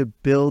 You have to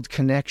build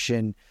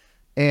connection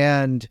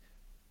and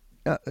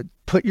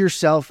put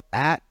yourself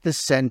at the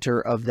center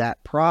of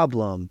that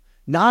problem,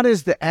 not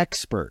as the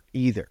expert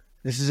either.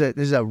 This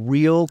is a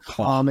real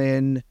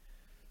common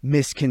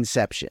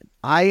misconception.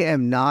 I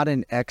am not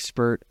an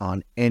expert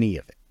on any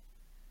of it.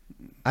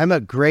 I'm a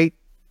great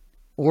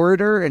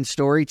orator and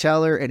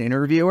storyteller and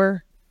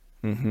interviewer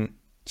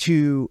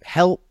to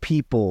help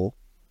people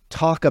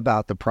talk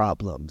about the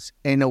problems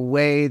in a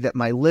way that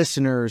my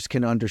listeners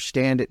can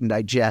understand it and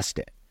digest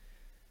it.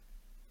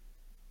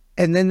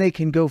 And then they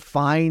can go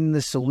find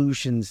the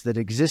solutions that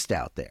exist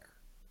out there.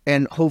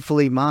 And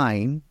hopefully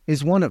mine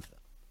is one of them.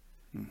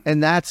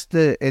 And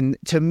and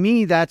to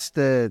me, that's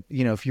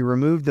if you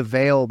remove the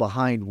veil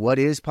behind what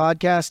is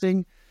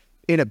podcasting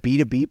in a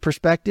B2B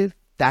perspective,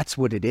 that's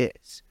what it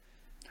is.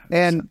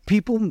 And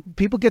people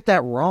get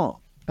that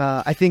wrong,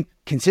 I think,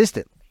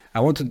 consistently. I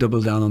want to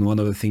double down on one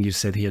other thing you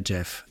said here,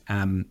 Jeff.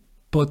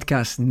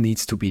 Podcast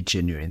needs to be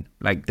genuine.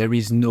 Like there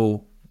is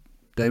no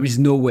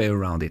way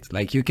around it.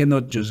 Like you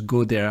cannot just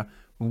go there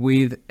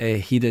with a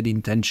hidden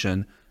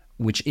intention,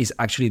 which is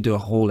actually the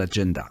whole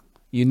agenda.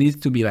 You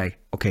need to be like,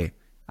 okay,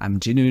 I'm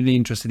genuinely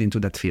interested into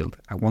that field.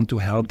 I want to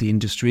help the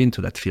industry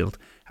into that field.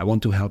 I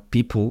want to help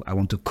people. I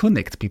want to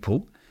connect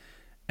people.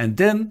 And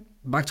then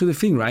back to the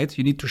thing, right?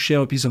 You need to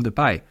share a piece of the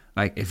pie.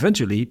 Like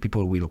eventually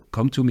people will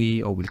come to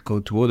me or will go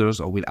to others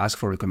or will ask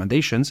for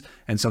recommendations.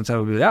 And sometimes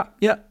I'll be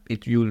like,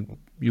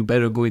 you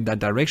better go in that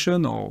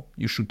direction, or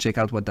you should check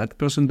out what that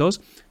person does.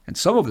 And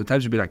some of the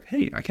times you'll be like,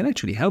 hey, I can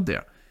actually help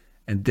there.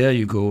 And there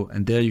you go,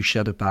 and there you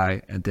share the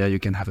pie, and there you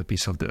can have a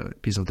piece of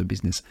the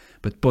business.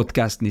 But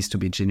podcast needs to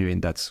be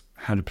genuine. That's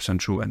 100%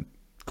 true, and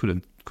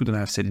couldn't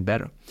have said it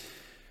better.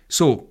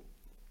 So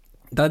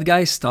that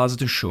guy starts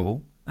the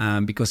show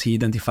because he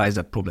identifies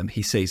that problem.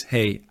 He says,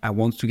 hey, I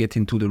want to get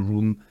into the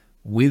room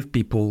with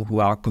people who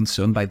are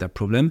concerned by that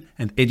problem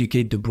and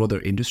educate the broader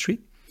industry.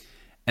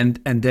 And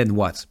then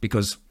what?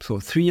 Because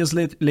 3 years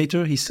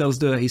later, he sells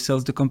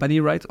the company,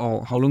 right?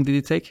 Or how long did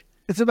it take?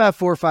 It's about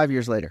 4 or 5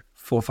 years later.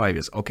 4 or 5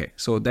 years. Okay.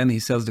 So then he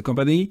sells the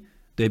company.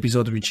 The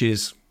episode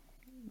reaches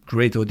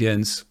great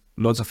audience,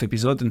 lots of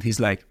episodes, and he's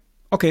like,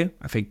 okay,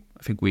 I think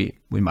we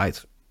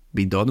might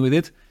be done with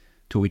it.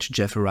 To which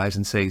Jeff arrives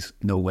and says,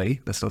 no way,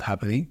 that's not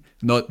happening.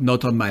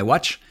 Not on my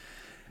watch.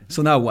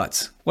 So now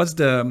what?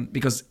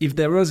 Because if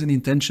there was an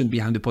intention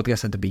behind the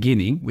podcast at the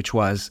beginning, which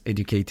was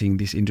educating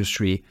this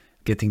industry,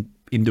 getting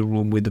in the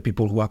room with the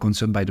people who are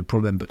concerned by the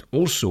problem, but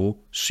also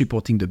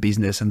supporting the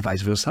business and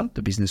vice versa,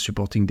 the business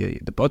supporting the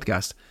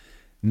podcast.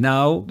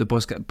 Now the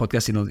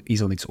podcast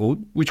is on its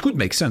own, which could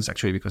make sense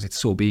actually because it's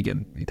so big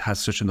and it has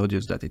such an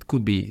audience that it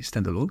could be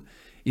standalone.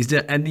 Is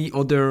there any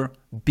other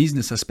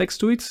business aspects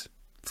to it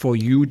for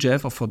you,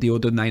 Jeff, or for the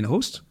other 9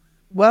 hosts?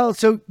 Well,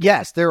 so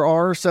yes, there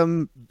are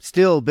some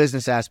still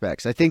business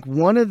aspects. I think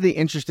one of the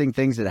interesting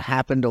things that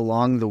happened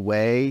along the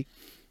way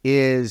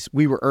is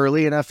we were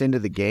early enough into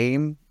the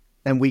game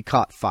and we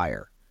caught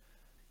fire.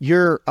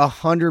 You're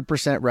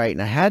 100% right.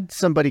 And I had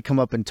somebody come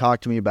up and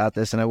talk to me about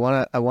this, and I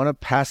want to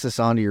pass this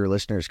on to your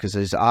listeners because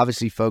there's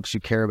obviously folks who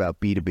care about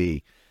B2B.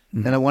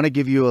 Mm-hmm. And I want to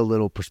give you a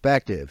little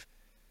perspective.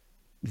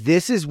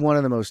 This is one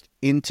of the most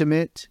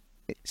intimate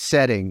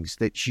settings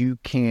that you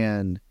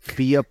can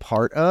be a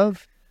part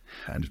of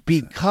 100%.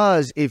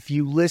 Because if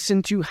you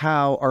listen to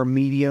how our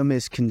medium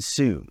is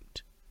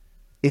consumed,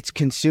 it's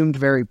consumed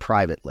very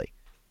privately,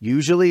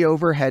 usually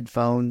over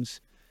headphones,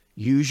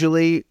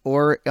 usually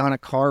or on a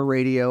car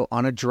radio,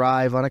 on a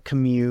drive, on a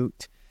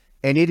commute.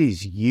 And it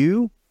is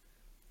you,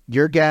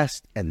 your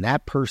guest, and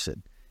that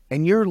person.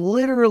 And you're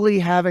literally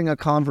having a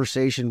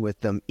conversation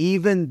with them,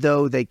 even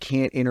though they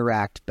can't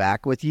interact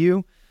back with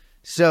you.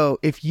 So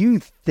if you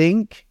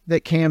think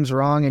that Cam's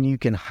wrong and you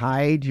can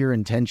hide your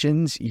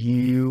intentions,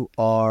 you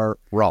are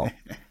wrong.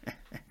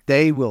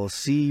 They will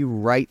see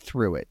right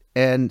through it.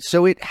 And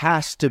so it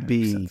has to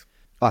be 100%.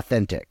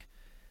 Authentic.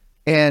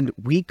 And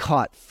we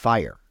caught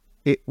fire.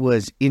 It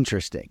was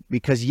interesting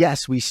because,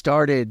 yes, we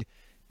started,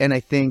 and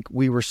I think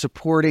we were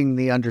supporting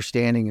the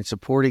understanding and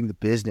supporting the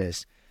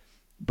business.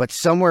 But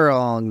somewhere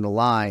along the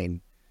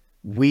line,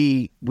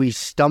 we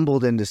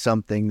stumbled into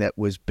something that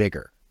was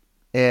bigger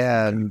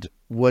and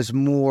was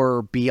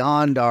more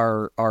beyond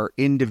our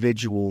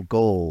individual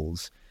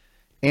goals,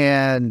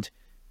 and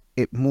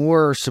it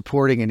more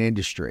supporting an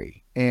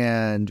industry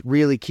and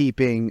really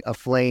keeping a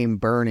flame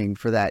burning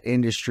for that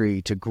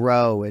industry to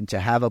grow and to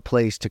have a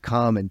place to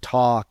come and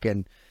talk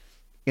and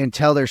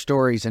tell their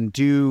stories and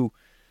do,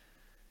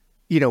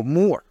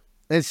 more.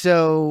 And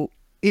so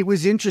it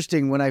was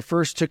interesting when I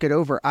first took it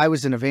over. I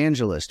was an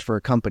evangelist for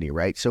a company,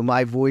 right? So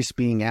my voice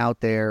being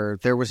out there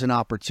was an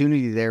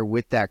opportunity there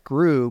with that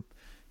group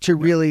to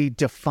really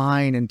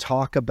define and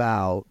talk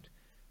about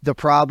the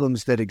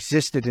problems that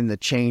existed in the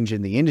change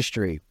in the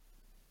industry.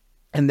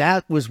 And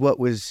that was what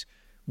was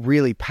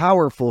really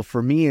powerful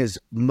for me, is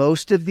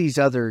most of these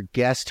other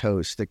guest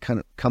hosts that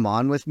come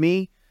on with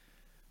me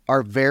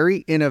are very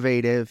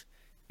innovative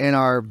and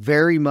are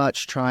very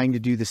much trying to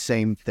do the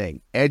same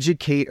thing,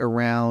 educate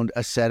around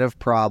a set of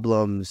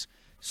problems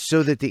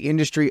so that the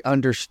industry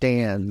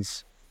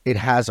understands it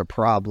has a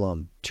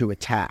problem to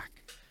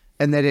attack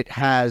and that it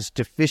has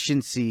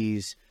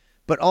deficiencies,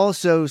 but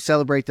also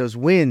celebrate those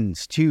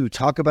wins too.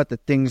 Talk about the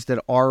things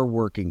that are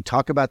working,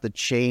 talk about the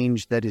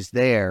change that is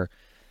there.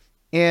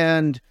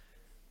 And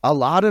a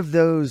lot of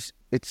those,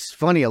 it's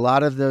funny, a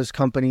lot of those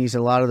companies,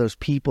 a lot of those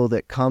people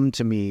that come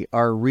to me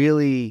are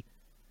really,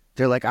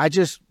 they're like, I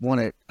just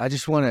want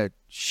to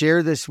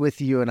share this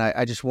with you. And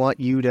I just want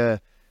you to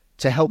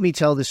help me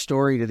tell this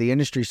story to the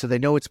industry so they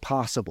know it's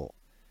possible.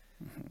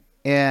 Mm-hmm.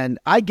 And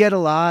I get a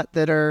lot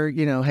that are,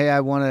 hey, I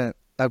want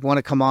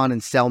to come on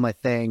and sell my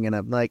thing. And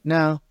I'm like,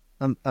 no,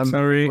 I'm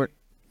sorry.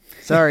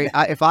 Sorry.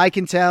 If I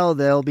can tell,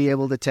 they'll be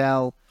able to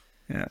tell.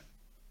 Yeah.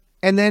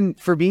 And then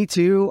for me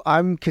too,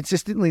 I'm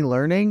consistently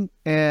learning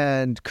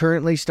and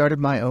currently started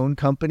my own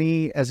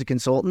company as a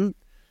consultant.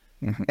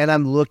 Mm-hmm. And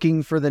I'm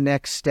looking for the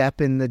next step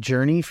in the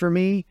journey for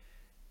me.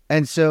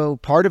 And so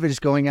part of it is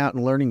going out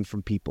and learning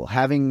from people,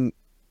 having,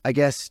 I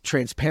guess,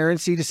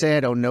 transparency to say I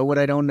don't know what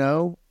I don't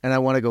know, and I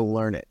want to go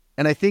learn it.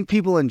 And I think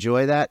people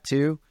enjoy that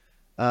too.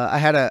 I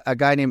had a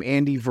guy named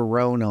Andy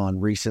Verone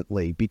on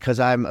recently because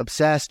I'm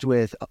obsessed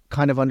with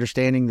kind of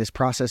understanding this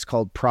process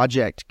called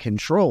project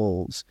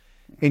controls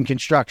in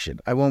construction.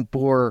 I won't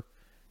bore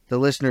the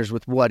listeners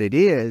with what it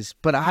is,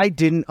 but I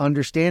didn't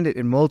understand it,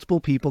 and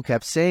multiple people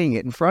kept saying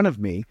it in front of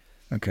me.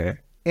 Okay.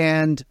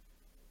 And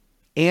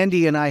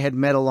Andy and I had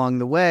met along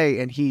the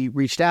way, and he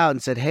reached out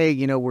and said, hey,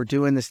 you know, we're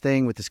doing this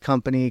thing with this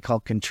company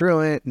called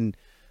Contruent, and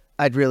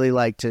I'd really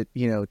like to,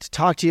 you know, to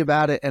talk to you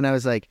about it. And I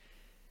was like,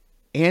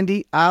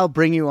 Andy, I'll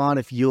bring you on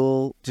if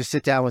you'll just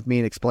sit down with me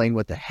and explain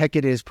what the heck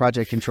it is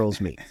project controls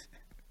means.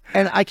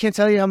 And I can't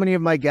tell you how many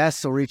of my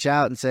guests will reach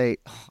out and say,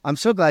 oh, I'm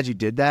so glad you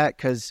did that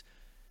because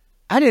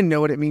I didn't know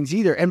what it means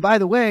either. And by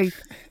the way,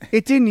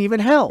 it didn't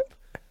even help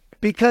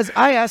because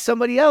I asked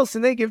somebody else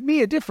and they give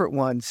me a different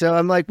one. So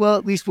I'm like, well,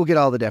 at least we'll get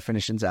all the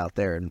definitions out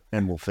there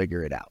and we'll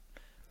figure it out.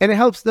 And it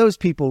helps those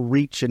people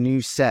reach a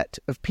new set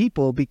of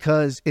people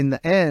because in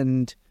the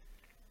end,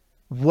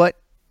 what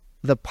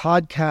the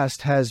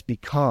podcast has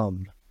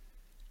become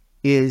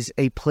is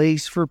a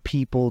place for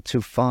people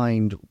to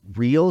find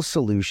real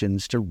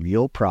solutions to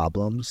real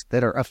problems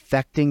that are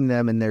affecting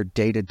them in their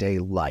day-to-day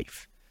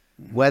life.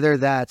 Whether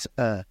that's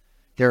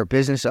they're a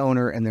business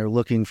owner and they're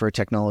looking for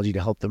technology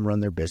to help them run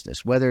their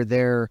business, whether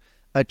they're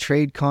a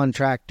trade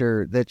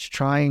contractor that's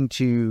trying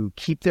to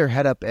keep their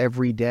head up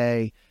every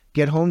day,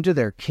 get home to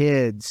their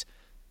kids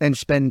and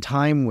spend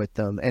time with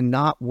them and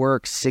not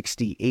work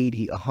 60,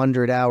 80,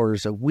 100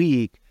 hours a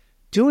week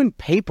doing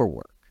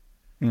paperwork,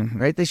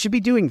 right? They should be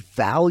doing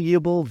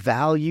valuable,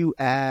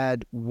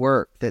 value-add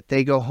work that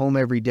they go home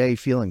every day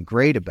feeling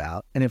great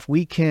about. And if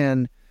we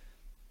can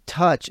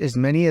touch as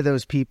many of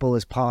those people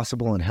as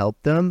possible and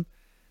help them,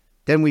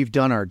 then we've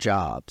done our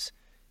jobs.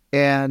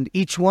 And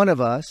each one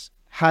of us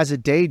has a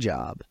day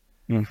job.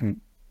 Mm-hmm.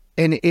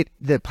 And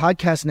the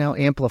podcast now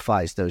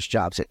amplifies those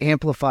jobs. It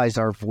amplifies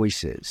our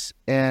voices.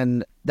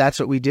 And that's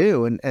what we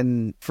do.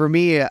 And for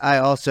me, I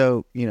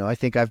also, you know, I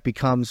think I've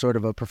become sort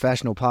of a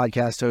professional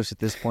podcast host at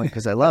this point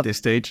because I love this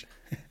stage.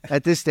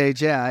 At this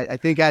stage, yeah. I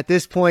think at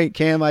this point,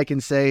 Cam, I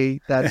can say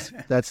that's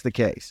the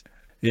case.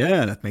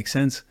 Yeah, that makes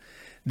sense.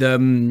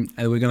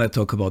 We're gonna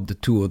talk about the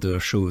two other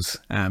shows,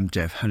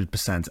 Jeff,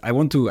 100%. I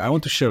want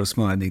to share a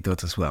small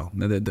anecdote as well.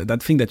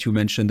 That thing that you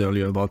mentioned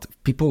earlier about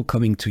people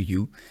coming to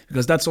you,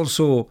 because that's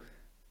also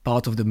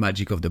part of the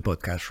magic of the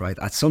podcast, right?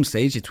 At some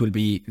stage, it will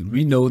be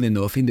renowned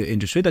enough in the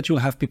industry that you'll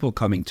have people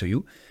coming to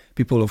you.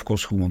 People, of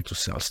course, who want to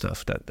sell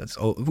stuff.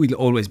 Will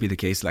always be the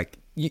case. Like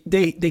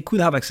they could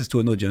have access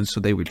to an audience, so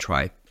they will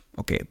try.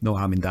 Okay, no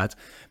harm in that.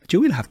 But you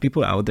will have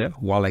people out there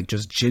who are like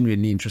just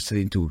genuinely interested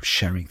into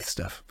sharing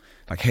stuff.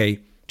 Like,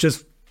 hey,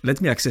 just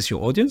let me access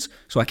your audience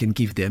so I can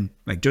give them,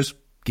 just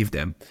give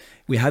them.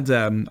 We had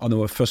on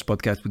our first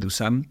podcast with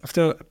Usam,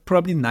 after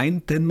probably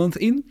 9-10 months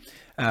in,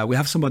 we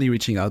have somebody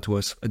reaching out to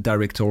us, a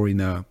director in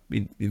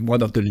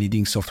one of the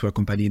leading software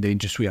company in the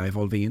industry are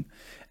evolving in.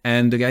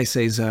 And the guy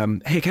says,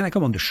 hey, can I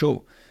come on the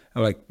show?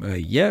 I'm like,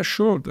 yeah,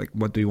 sure. Like,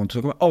 what do you want to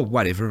talk about? Oh,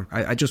 whatever.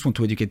 I just want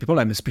to educate people.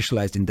 I'm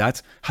specialized in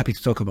that. Happy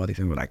to talk about it.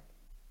 And we're like,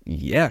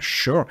 yeah,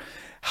 sure.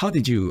 How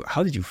did you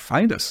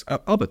find us?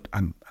 Oh, but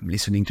I'm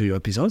listening to your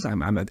episodes.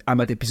 I'm at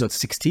episode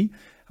 60.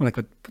 I'm like,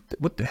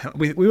 what the hell?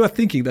 We were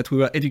thinking that we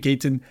were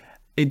educating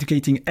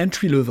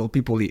entry-level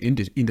people in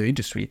the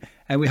industry,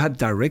 and we had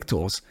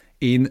directors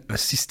in a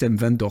system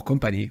vendor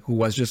company who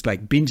was just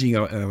like binging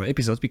our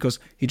episodes because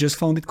he just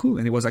found it cool.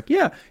 And he was like,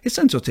 yeah, it's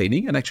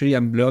entertaining. And actually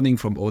I'm learning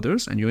from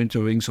others and you're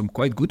interviewing some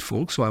quite good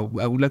folks. So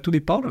I would like to be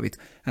part of it.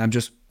 And I'm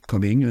just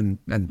coming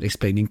and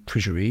explaining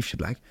treasury if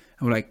you'd like.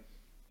 And we're like,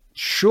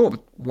 sure,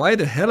 but why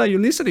the hell are you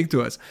listening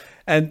to us?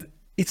 And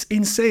it's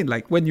insane.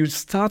 Like when you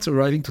start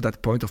arriving to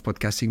that point of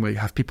podcasting where you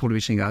have people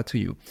reaching out to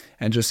you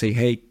and just say,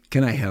 hey,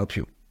 can I help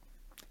you?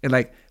 And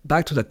like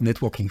back to that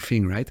networking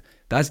thing, right?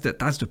 That's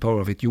the power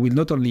of it. You will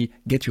not only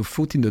get your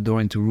foot in the door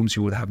into rooms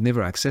you would have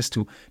never access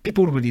to,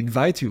 people will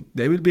invite you.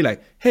 They will be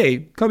like,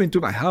 hey, come into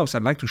my house.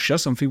 I'd like to share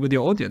something with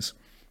your audience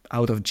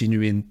out of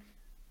genuine,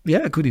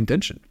 good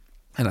intention.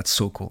 And that's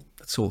so cool.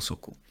 That's so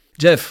cool.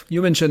 Jeff,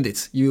 you mentioned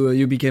it.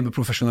 You became a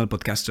professional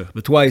podcaster.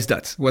 But why is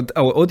that? What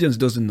our audience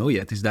doesn't know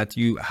yet is that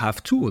you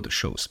have two other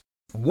shows.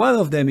 One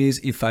of them is,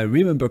 if I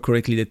remember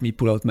correctly, let me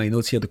pull out my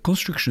notes here, the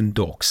Construction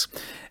Dorks.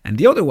 And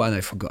the other one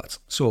I forgot.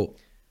 So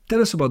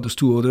tell us about those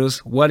two others.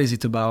 What is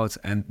it about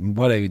and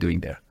what are you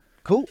doing there?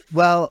 Cool.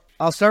 Well,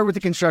 I'll start with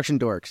the Construction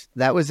Dorks.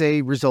 That was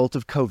a result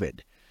of COVID.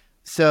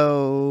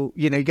 So,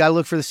 you got to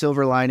look for the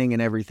silver lining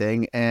and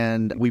everything.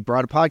 And we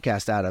brought a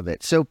podcast out of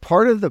it. So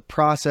part of the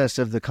process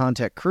of the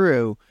Contact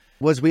Crew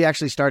was we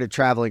actually started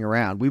traveling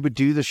around. We would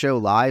do the show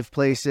live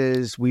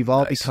places. We've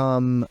all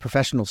become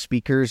professional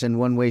speakers in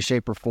one way,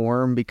 shape, or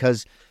form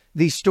because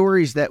these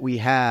stories that we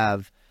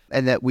have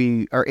and that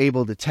we are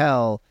able to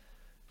tell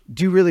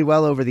do really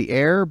well over the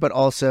air, but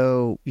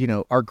also,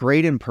 are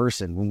great in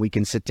person when we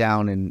can sit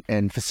down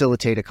and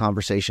facilitate a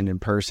conversation in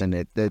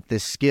person.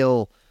 This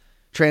skill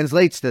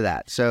translates to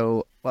that.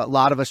 So a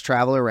lot of us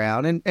travel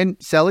around and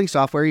selling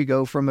software, you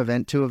go from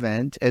event to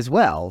event as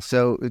well.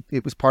 So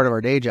it was part of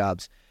our day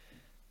jobs.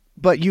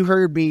 But you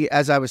heard me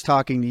as I was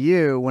talking to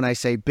you when I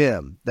say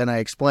BIM, then I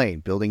explain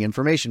building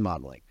information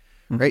modeling,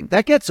 right?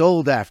 That gets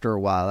old after a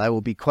while. I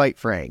will be quite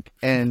frank.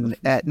 And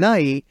at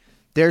night,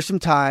 there's some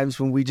times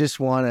when we just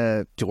want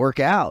to dork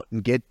out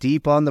and get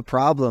deep on the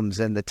problems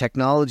and the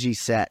technology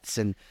sets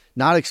and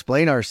not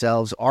explain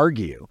ourselves,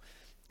 argue.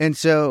 And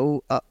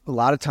so a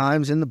lot of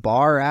times in the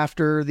bar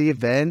after the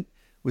event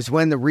was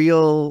when the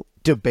real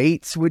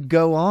debates would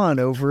go on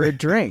over a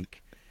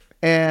drink.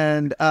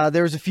 And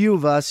there was a few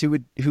of us who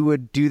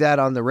would do that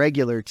on the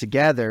regular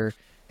together.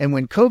 And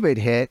when COVID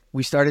hit,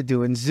 we started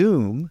doing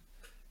Zoom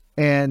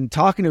and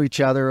talking to each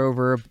other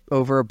over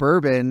a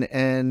bourbon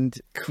and,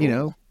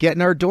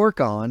 getting our dork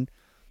on.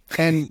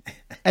 And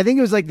I think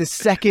it was like the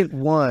second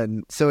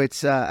one. So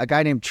it's a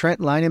guy named Trent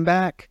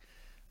Leinenbach,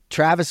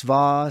 Travis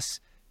Voss,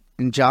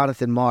 and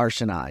Jonathan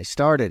Marsh and I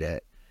started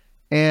it.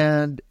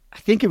 And I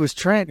think it was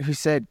Trent who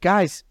said,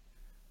 guys,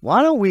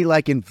 why don't we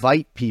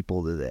invite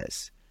people to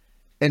this?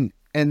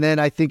 And then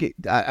I think,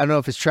 I don't know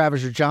if it's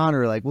Travis or John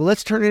are like, well,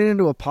 let's turn it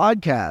into a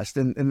podcast.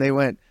 And they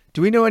went,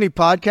 do we know any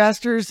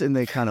podcasters? And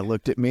they kind of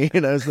looked at me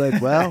and I was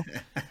like, well,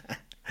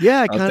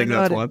 yeah, I kind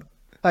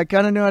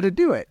of know how to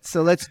do it.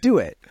 So let's do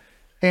it.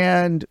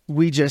 And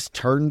we just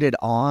turned it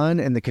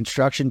on and the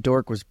Construction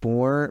Dorks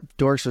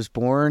was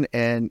born.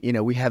 And,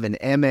 we have an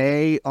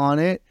MA on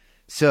it.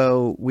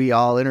 So we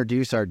all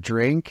introduce our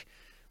drink.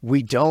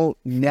 We don't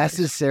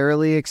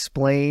necessarily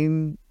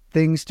explain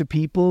things to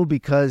people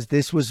because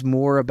this was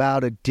more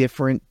about a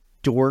different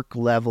dork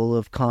level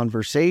of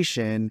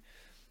conversation,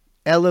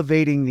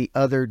 elevating the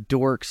other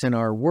dorks in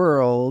our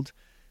world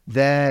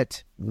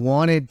that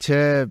wanted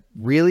to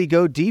really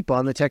go deep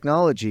on the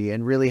technology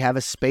and really have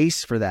a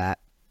space for that.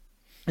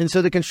 And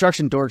so the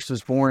Construction Dorks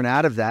was born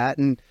out of that.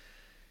 And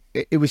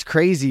it was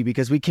crazy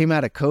because we came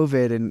out of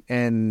COVID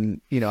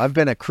and I've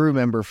been a crew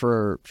member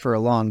for a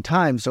long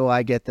time. So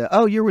I get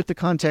you're with the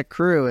Contact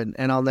crew.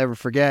 And I'll never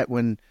forget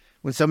when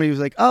somebody was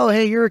like, oh,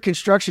 hey, you're a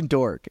construction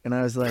dork. And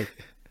I was like,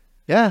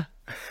 yeah,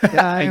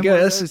 I am one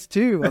of those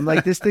too. I'm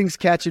like, this thing's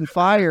catching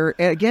fire.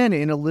 And again,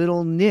 in a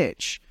little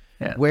niche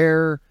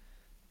where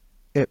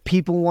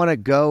people want to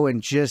go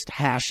and just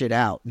hash it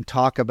out and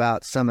talk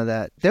about some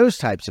of those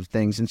types of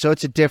things. And so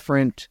it's a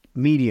different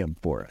medium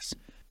for us.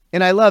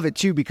 And I love it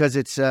too, because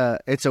it's a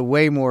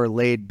way more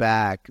laid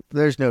back.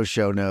 There's no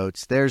show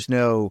notes. There's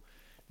no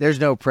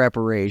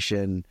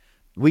preparation.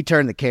 We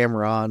turn the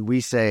camera on,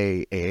 we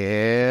say,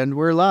 and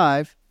we're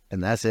live,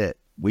 and that's it.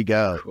 We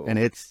go. Cool. And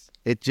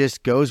it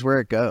just goes where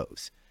it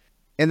goes.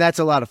 And that's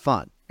a lot of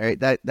fun, right?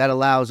 That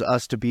allows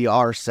us to be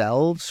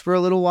ourselves for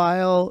a little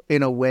while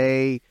in a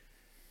way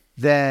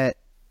that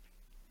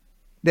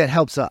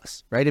helps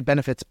us, right? It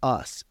benefits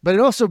us, but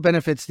it also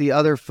benefits the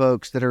other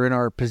folks that are in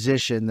our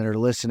position that are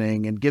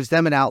listening and gives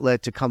them an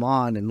outlet to come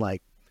on and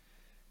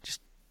just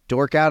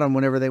dork out on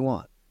whatever they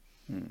want.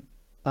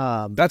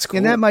 That's cool.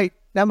 And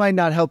that might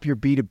not help your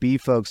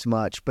B2B folks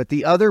much, but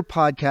the other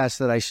podcast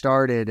that I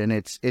started, and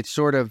it's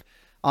sort of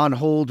on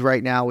hold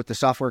right now with the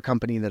software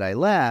company that I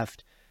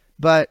left,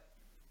 but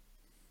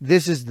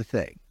this is the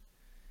thing.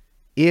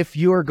 If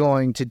you're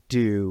going to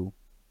do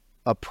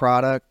a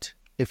product,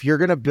 if you're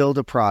going to build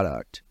a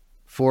product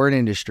for an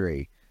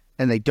industry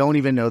and they don't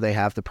even know they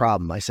have the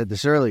problem, I said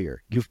this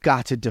earlier, you've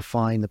got to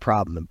define the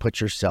problem and put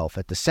yourself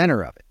at the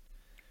center of it.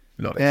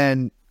 Love it.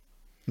 And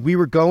we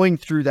were going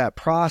through that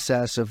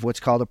process of what's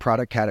called a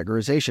product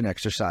categorization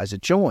exercise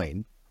at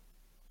Join.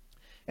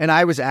 And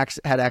I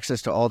had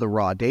access to all the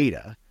raw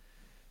data.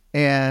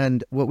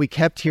 And what we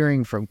kept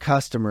hearing from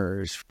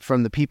customers,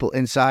 from the people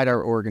inside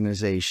our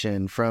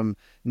organization, from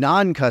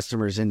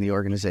non-customers in the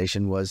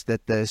organization, was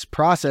that this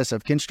process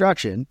of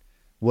construction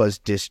was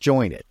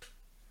disjointed.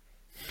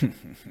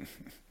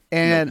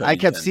 And I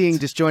kept seeing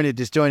disjointed.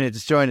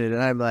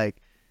 And I'm like,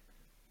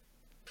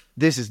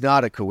 this is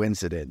not a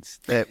coincidence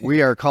that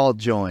we are called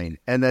Join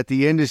and that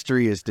the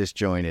industry is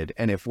disjointed.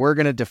 And if we're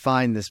going to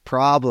define this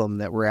problem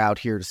that we're out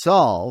here to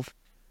solve,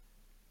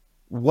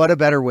 what a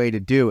better way to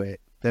do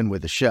it than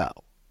with a show?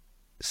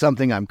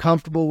 Something I'm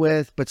comfortable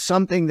with, but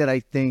something that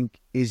I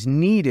think is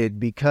needed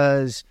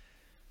because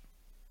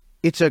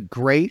it's a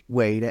great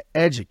way to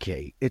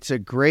educate. It's a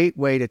great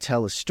way to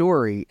tell a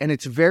story. And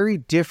it's very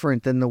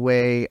different than the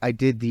way I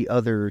did the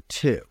other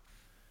two.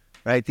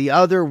 Right? The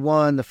other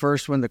one, the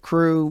first one, the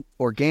crew,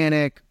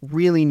 organic,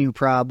 really new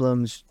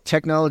problems,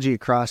 technology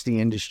across the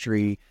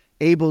industry,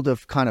 able to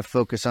kind of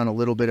focus on a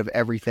little bit of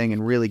everything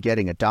and really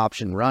getting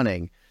adoption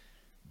running.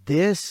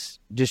 This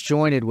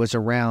Disjointed was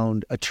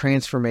around a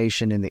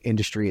transformation in the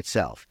industry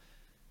itself.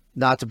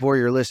 Not to bore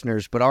your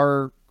listeners, but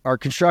our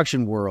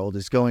construction world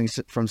is going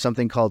from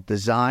something called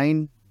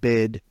design,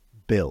 bid,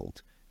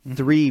 build.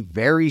 3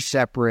 very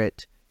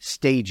separate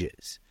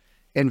stages.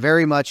 and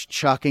very much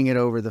chucking it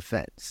over the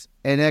fence.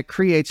 And that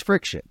creates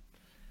friction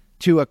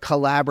to a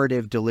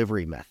collaborative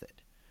delivery method,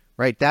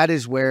 right? That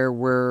is where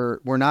we're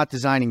not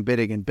designing,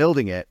 bidding, and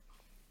building it.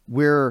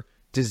 We're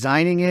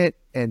designing it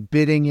and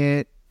bidding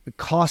it,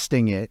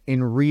 costing it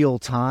in real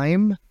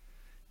time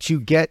to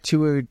get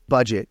to a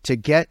budget, to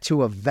get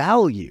to a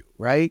value,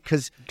 right?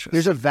 Because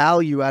there's a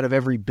value out of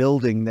every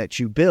building that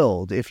you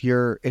build. If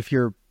you're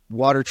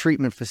water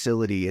treatment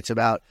facility, it's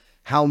about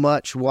how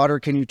much water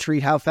can you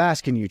treat, how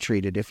fast can you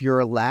treat it. If you're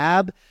a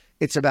lab,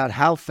 it's about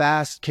how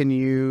fast can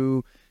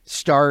you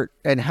start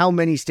and how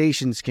many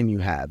stations can you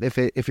have.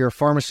 If you're a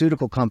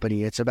pharmaceutical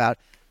company, it's about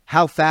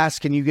how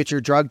fast can you get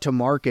your drug to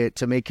market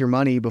to make your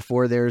money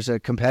before there's a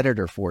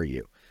competitor for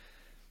you.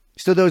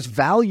 So those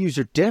values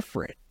are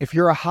different. If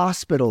you're a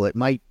hospital, it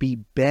might be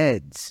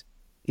beds.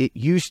 It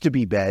used to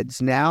be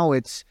beds. Now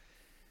it's,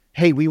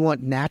 hey, we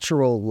want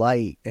natural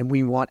light and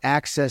we want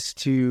access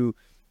to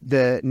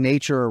the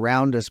nature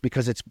around us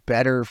because it's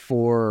better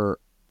for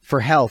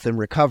health and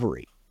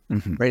recovery,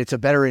 right? It's a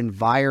better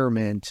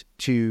environment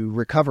to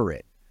recover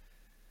it.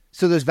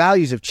 So those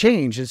values have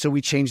changed. And so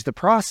we changed the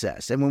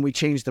process. And when we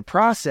changed the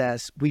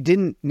process, we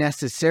didn't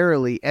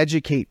necessarily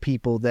educate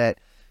people that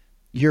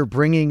you're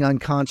bringing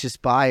unconscious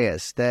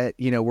bias, that,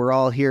 you know, we're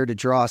all here to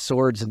draw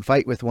swords and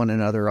fight with one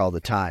another all the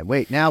time.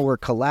 Wait, now we're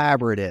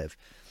collaborative.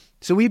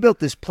 So we built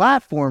this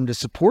platform to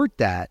support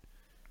that.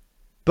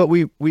 But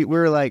we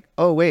were like,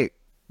 oh, wait,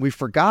 we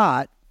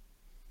forgot.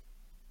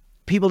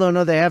 People don't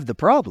know they have the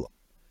problem.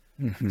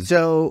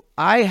 So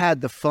I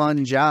had the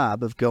fun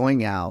job of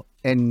going out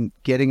and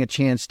getting a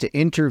chance to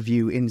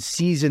interview in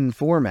season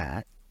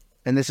format.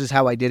 And this is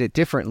how I did it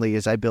differently,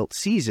 is I built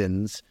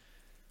seasons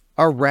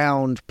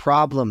around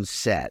problem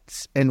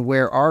sets and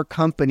where our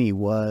company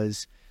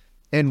was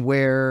and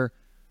where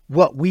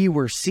what we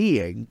were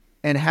seeing,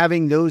 and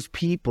having those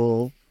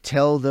people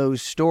tell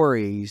those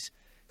stories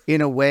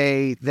in a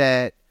way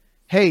that,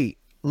 hey,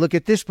 look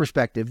at this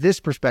perspective, this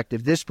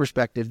perspective, this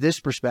perspective, this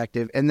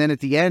perspective. And then at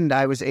the end,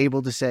 I was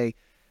able to say,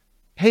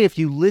 hey, if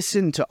you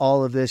listen to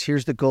all of this,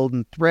 here's the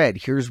golden thread.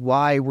 Here's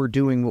why we're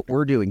doing what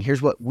we're doing.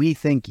 Here's what we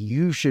think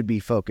you should be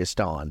focused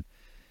on.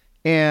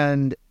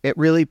 And it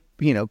really,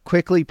 you know,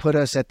 quickly put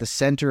us at the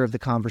center of the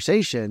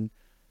conversation,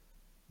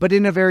 but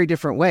in a very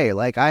different way.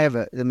 Like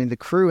the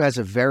crew has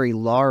a very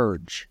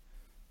large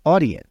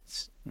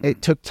audience.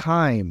 It took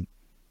time,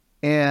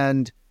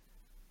 and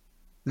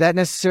that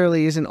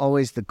necessarily isn't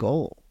always the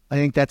goal. I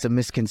think that's a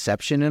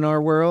misconception in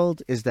our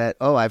world, is that,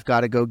 oh, I've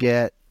got to go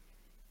get,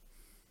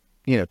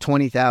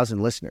 20,000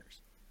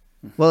 listeners.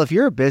 Well, if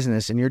you're a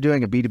business and you're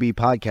doing a B2B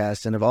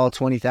podcast, and of all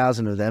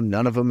 20,000 of them,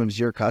 none of them is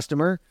your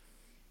customer,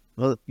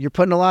 well, you're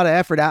putting a lot of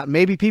effort out.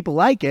 Maybe people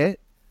like it,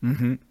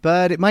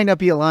 but it might not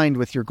be aligned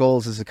with your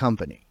goals as a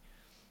company.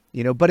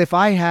 But if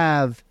I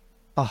have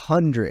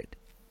 100,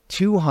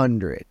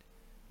 200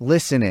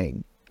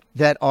 listening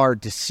that are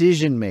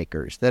decision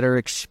makers, that are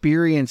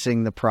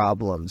experiencing the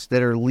problems,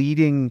 that are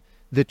leading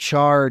the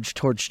charge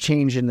towards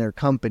change in their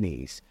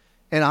companies,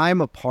 and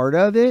I'm a part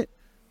of it,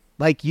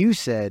 like you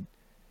said,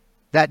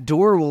 that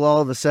door will all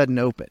of a sudden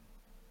open.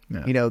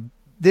 Yeah.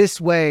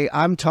 This way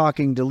I'm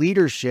talking to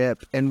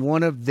leadership, and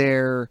one of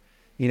their,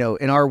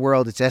 in our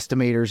world, it's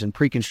estimators and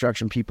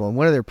pre-construction people. And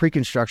one of their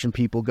pre-construction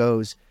people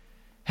goes,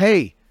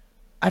 hey,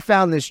 I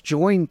found this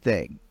join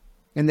thing.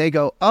 And they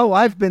go, oh,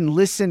 I've been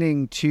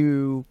listening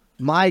to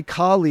my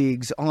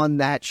colleagues on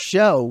that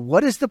show. What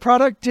does the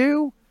product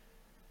do?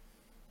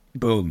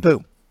 Boom.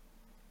 Boom.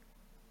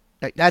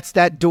 That's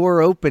that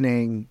door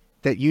opening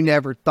that you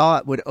never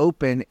thought would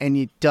open, and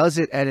it does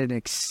it at an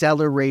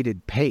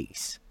accelerated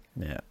pace.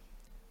 Yeah.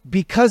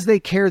 Because they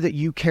care that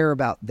you care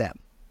about them.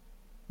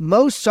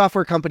 Most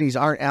software companies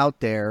aren't out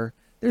there.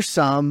 There's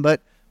some,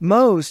 but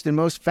most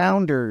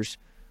founders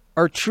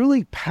are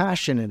truly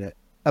passionate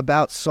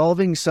about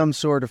solving some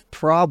sort of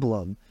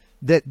problem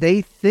that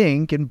they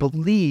think and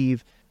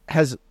believe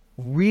has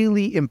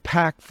really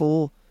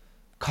impactful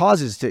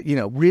causes to,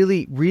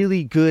 really,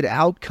 really good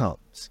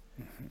outcomes.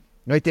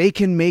 Right? They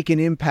can make an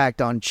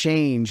impact on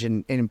change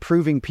and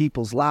improving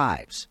people's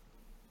lives.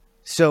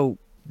 So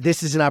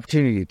this is an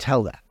opportunity to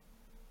tell that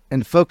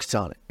and focus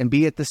on it and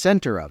be at the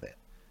center of it.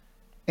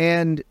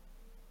 And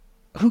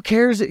who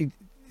cares?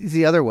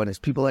 The other one is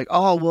people like,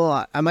 oh,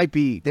 well,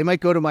 they might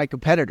go to my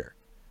competitor.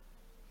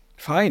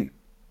 Fine.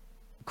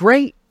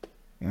 Great.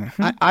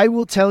 I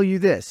will tell you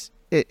this.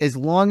 As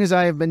long as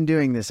I have been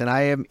doing this and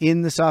I am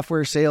in the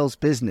software sales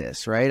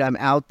business, right? I'm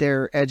out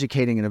there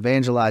educating and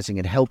evangelizing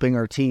and helping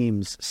our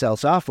teams sell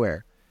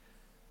software.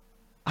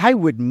 I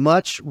would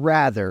much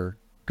rather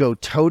go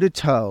toe to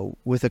toe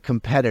with a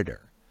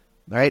competitor,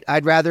 right?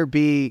 I'd rather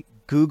be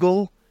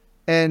Google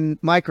and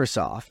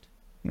Microsoft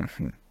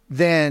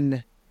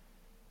than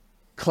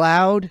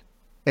cloud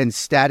and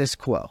status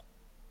quo.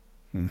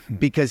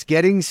 Because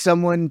getting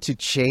someone to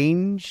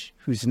change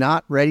who's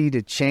not ready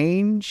to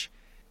change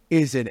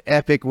is an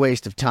epic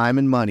waste of time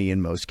and money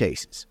in most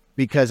cases.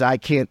 Because I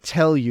can't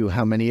tell you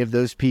how many of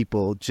those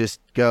people just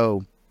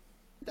go,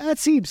 that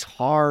seems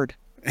hard.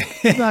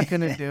 I'm not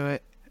going to do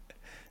it.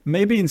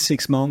 Maybe in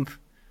 6 months.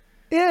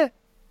 Yeah.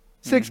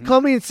 Call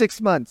me in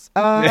 6 months.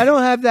 I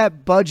don't have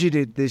that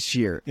budgeted this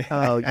year.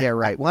 Oh, yeah,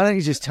 right. Why don't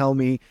you just tell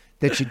me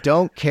that you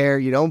don't care,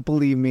 you don't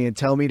believe me, and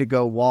tell me to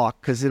go walk,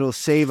 because it'll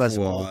save us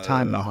all the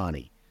time and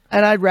money.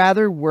 And I'd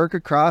rather work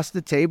across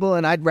the table,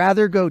 and I'd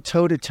rather go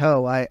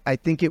toe-to-toe. I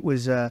think it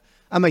was, I'm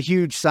a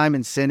huge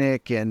Simon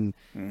Sinek and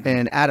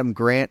Adam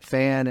Grant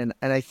fan, and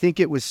I think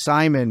it was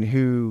Simon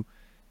who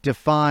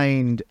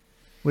defined,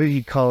 what did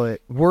he call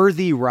it?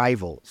 Worthy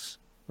rivals.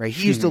 Right.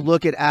 He used to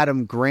look at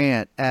Adam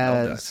Grant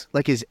as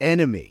like his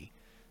enemy.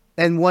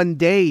 And one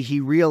day he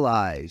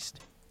realized,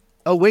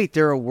 oh, wait,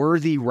 they're a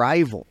worthy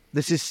rival.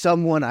 This is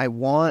someone I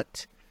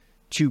want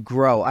to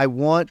grow. I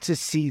want to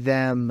see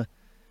them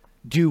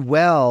do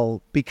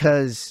well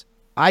because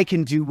I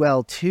can do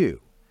well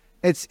too.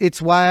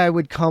 It's why I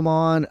would come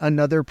on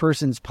another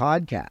person's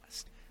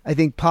podcast. I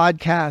think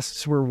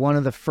podcasts were one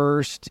of the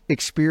first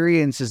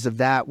experiences of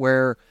that,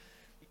 where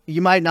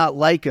you might not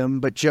like them,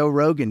 but Joe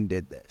Rogan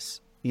did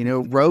this. You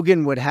know,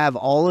 Rogan would have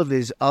all of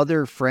his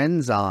other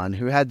friends on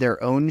who had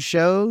their own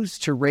shows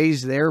to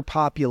raise their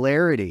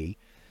popularity.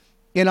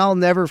 And I'll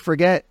never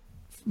forget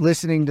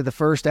listening to the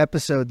first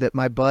episode that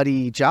my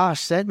buddy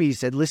Josh sent me. He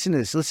said, listen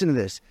to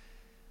this.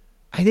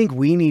 I think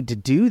we need to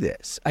do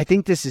this. I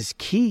think this is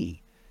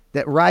key,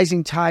 that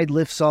rising tide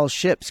lifts all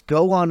ships.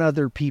 Go on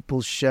other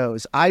people's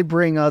shows. I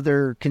bring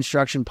other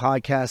construction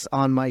podcasts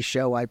on my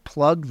show. I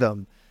plug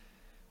them.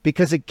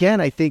 Because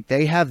again, I think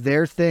they have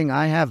their thing.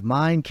 I have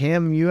mine.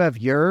 Cam, you have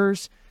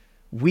yours.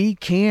 We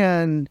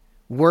can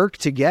work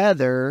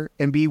together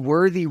and be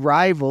worthy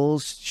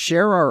rivals,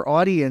 share our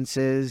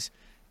audiences,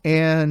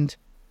 and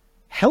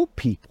help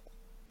people.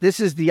 This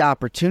is the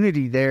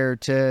opportunity there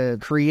to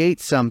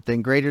create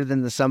something greater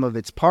than the sum of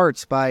its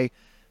parts by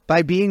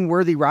being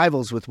worthy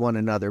rivals with one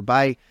another.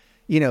 By,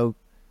 you know,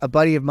 a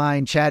buddy of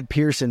mine, Chad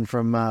Pearson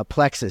from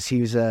Plexus,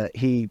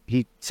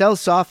 he sells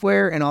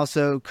software and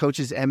also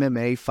coaches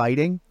MMA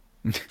fighting.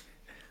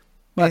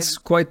 That's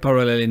quite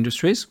parallel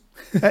industries.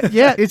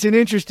 Yeah, it's an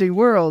interesting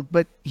world,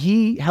 but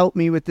he helped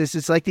me with this.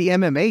 It's like the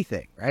MMA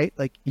thing, right?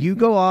 Like you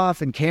go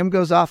off and Cam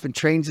goes off and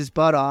trains his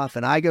butt off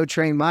and I go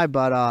train my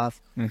butt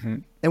off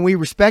and we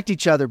respect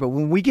each other. But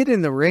when we get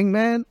in the ring,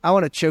 man, I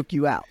want to choke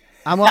you out.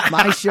 I want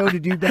my show to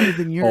do better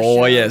than your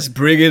show. Oh, yes.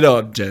 Bring it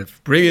on,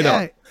 Jeff. Bring it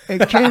on.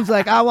 And Cam's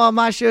like, I want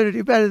my show to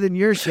do better than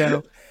your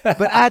show.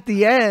 But at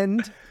the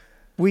end,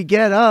 we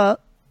get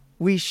up,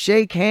 we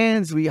shake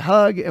hands, we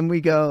hug, and we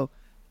go,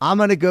 I'm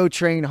going to go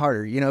train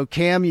harder. You know,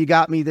 Cam, you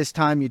got me this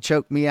time. You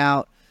choked me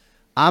out.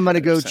 I'm going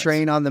to go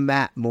train on the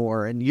mat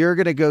more, and you're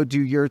going to go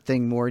do your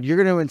thing more. And you're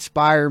going to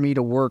inspire me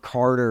to work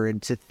harder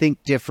and to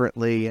think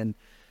differently. And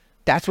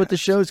that's what the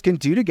shows can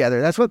do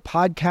together. That's what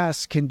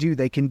podcasts can do.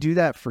 They can do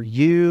that for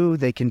you.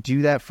 They can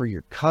do that for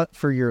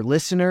your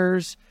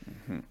listeners.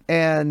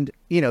 And,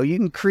 you know, you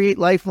can create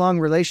lifelong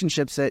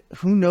relationships that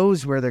who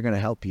knows where they're going to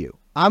help you.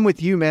 I'm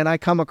with you, man. I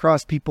come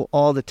across people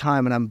all the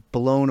time and I'm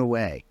blown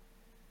away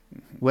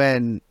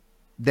when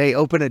they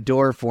open a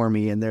door for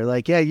me and they're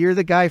like, yeah, you're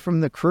the guy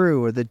from The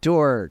Crew or The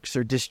Dorks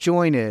or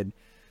Disjointed.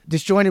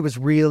 Disjointed was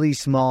really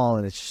small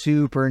and it's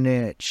super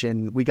niche.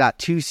 And we got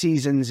 2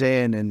 seasons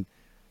in, and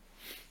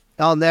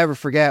I'll never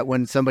forget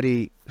when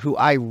somebody who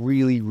I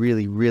really,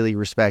 really, really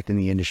respect in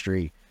the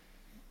industry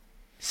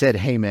said,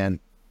 hey, man,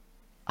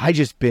 I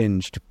just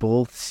binged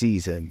both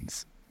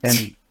seasons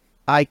and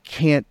I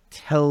can't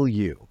tell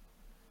you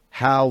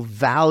how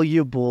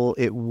valuable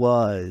it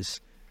was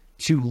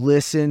to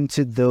listen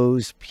to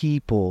those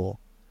people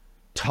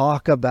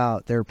talk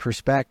about their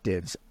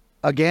perspectives.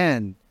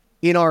 Again,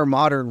 in our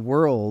modern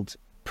world,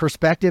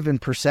 perspective and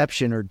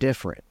perception are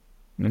different.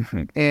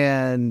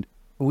 And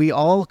we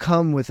all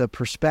come with a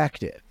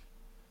perspective.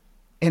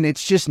 And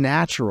it's just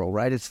natural,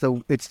 right?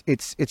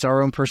 It's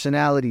our own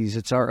personalities,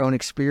 it's our own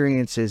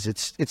experiences,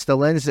 it's the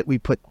lens that we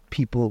put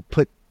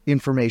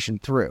information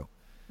through.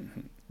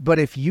 But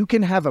if you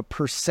can have a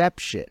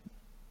perception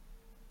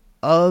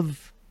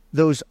of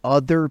those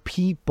other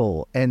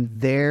people and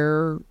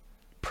their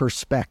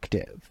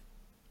perspective,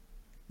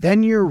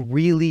 then you're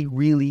really,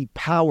 really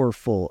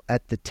powerful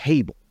at the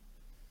table,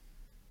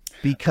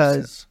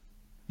 because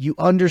you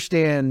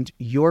understand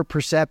your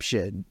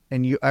perception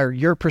and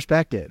your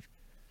perspective,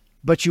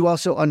 but you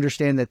also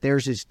understand that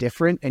theirs is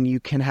different, and you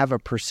can have a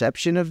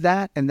perception of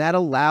that, and that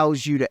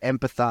allows you to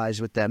empathize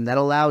with them. That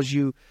allows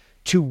you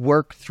to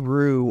work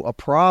through a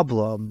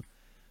problem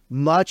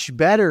much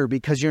better,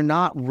 because you're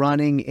not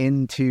running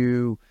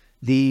into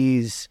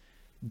these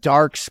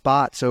dark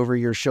spots over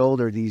your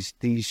shoulder, these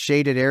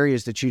shaded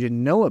areas that you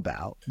didn't know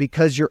about,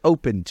 because you're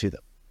open to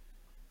them.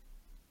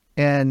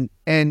 And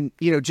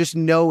you know, just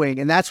knowing,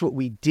 and that's what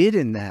we did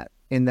in that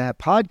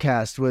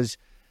podcast, was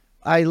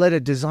I let a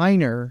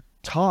designer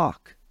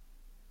talk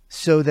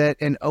so that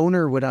an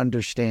owner would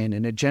understand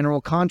and a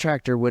general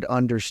contractor would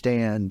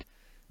understand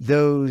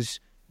those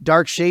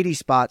dark, shady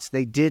spots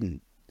they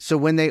didn't. So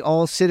when they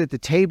all sit at the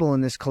table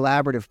in this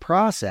collaborative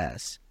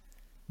process,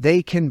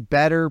 they can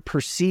better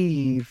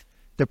perceive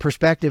the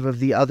perspective of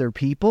the other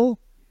people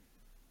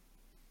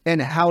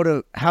and how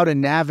to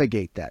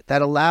navigate that.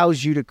 That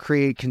allows you to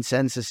create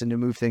consensus and to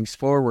move things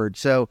forward.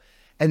 So,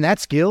 and that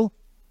skill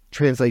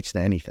translates to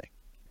anything.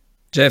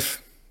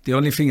 Jeff, the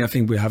only thing I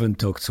think we haven't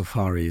talked so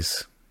far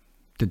is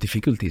the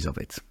difficulties of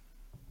it.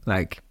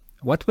 Like,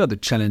 what were the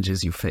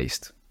challenges you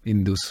faced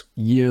in those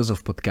years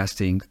of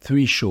podcasting,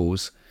 3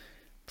 shows,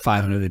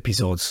 500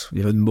 episodes,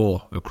 even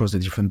more across the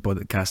different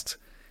podcasts?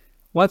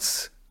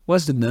 What's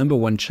the number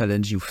one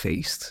challenge you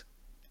faced,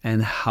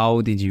 and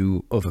how did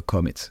you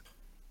overcome it?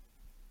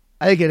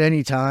 I think at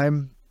any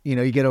time,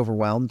 you get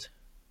overwhelmed.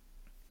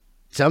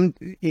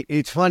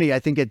 It's funny, I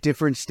think at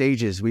different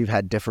stages, we've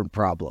had different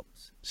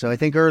problems. So I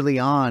think early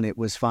on, it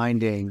was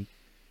finding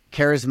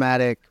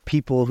charismatic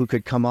people who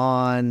could come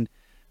on.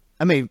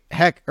 I mean,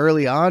 heck,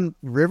 early on,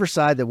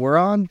 Riverside that we're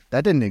on,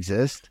 that didn't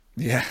exist.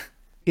 Yeah.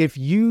 If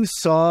you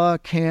saw,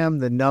 Cam,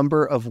 the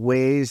number of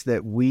ways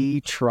that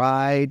we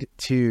tried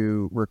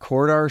to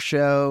record our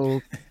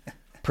show,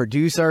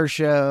 produce our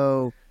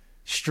show,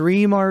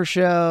 stream our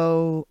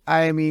show,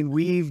 I mean,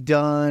 we've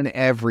done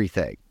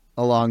everything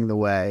along the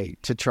way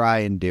to try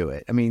and do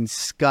it. I mean,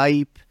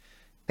 Skype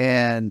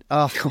and,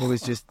 it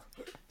was just...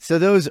 So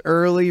those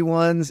early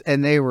ones,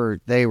 and they were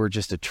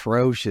just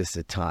atrocious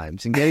at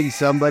times. And getting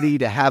somebody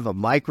to have a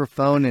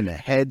microphone and a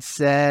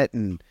headset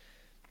and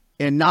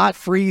not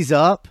freeze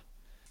up.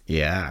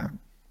 Yeah.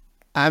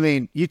 I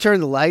mean, you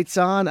turn the lights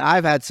on.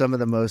 I've had some of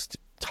the most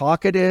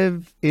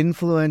talkative,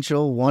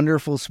 influential,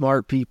 wonderful,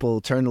 smart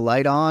people turn the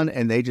light on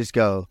and they just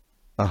go,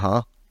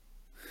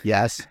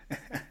 yes,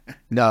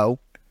 no.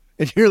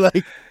 And you're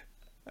like,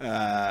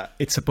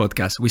 it's a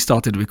podcast. We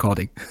started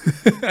recording.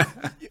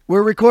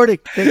 We're recording.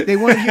 They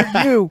want to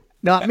hear you,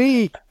 not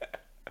me.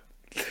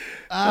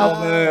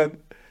 Man.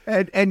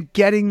 And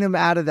getting them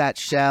out of that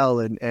shell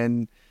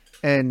and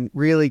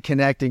really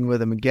connecting with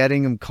them and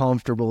getting them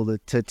comfortable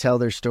to tell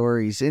their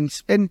stories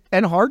and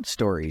hard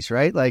stories,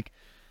 right? Like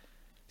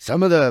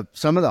some of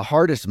the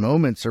hardest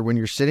moments are when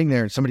you're sitting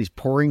there and somebody's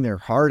pouring their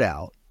heart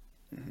out,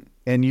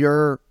 and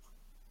you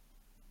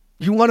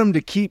want them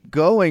to keep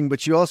going,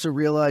 but you also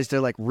realize they're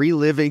like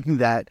reliving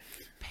that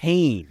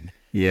pain.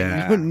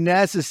 Yeah. You wouldn't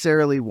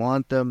necessarily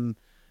want them,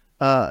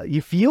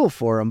 you feel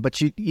for them,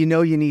 but you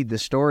need the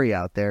story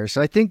out there.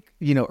 So I think,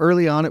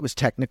 early on it was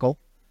technical,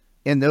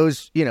 and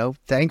those,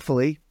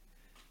 thankfully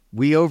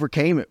we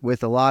overcame it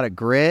with a lot of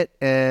grit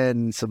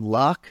and some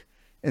luck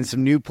and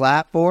some new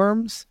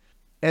platforms.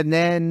 And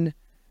then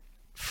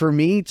for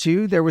me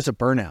too, there was a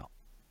burnout.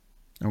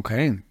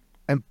 Okay.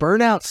 And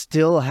burnout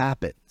still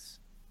happens.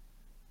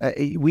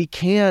 We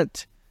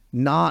can't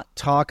not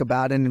talk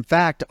about it. And in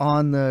fact,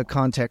 on the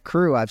Contact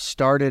Crew, I've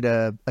started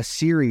a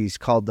series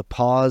called The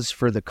Pause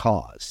for the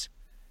Cause.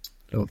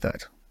 Love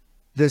that.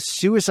 The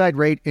suicide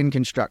rate in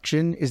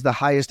construction is the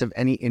highest of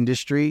any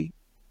industry,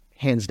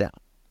 hands down.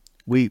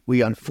 We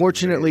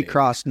unfortunately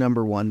crossed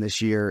number 1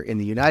 this year in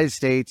the United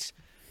States,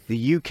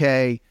 the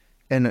UK,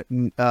 and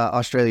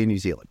Australia, New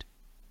Zealand.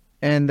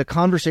 And the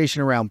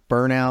conversation around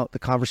burnout, the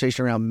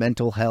conversation around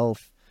mental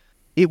health,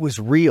 it was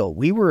real.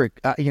 We were,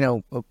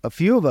 a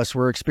few of us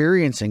were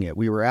experiencing it.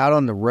 We were out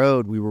on the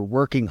road. We were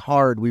working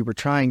hard. We were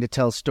trying to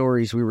tell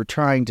stories. We were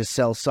trying to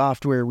sell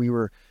software. We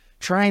were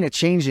trying to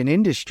change an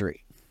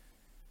industry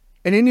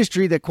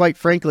that, quite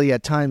frankly,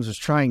 at times was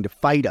trying to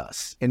fight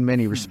us in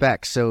many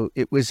respects. So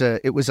it was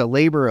a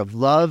labor of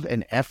love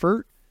and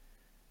effort,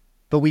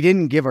 but we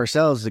didn't give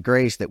ourselves the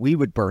grace that we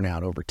would burn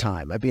out over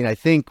time. I mean, I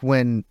think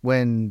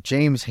when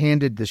James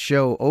handed the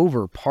show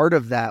over, part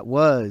of that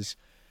was,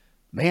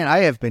 man, I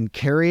have been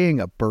carrying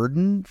a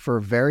burden for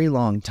a very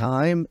long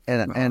time,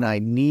 and I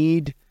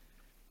need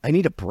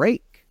a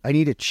break. I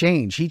need a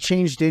change. He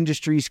changed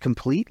industries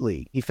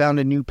completely. He found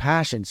a new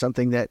passion,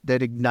 something that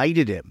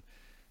ignited him.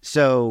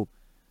 So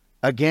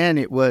again,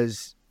 it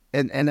was,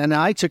 and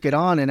I took it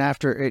on, and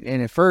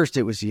at first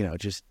it was,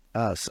 just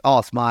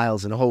all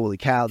smiles and holy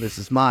cow, this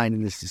is mine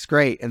and this is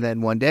great. And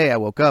then one day I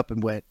woke up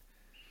and went,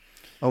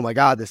 oh my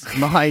God, this is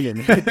mine,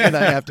 and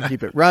I have to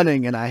keep it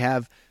running. And I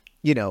have,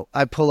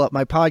 I pull up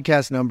my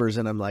podcast numbers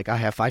and I'm like, I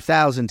have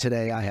 5,000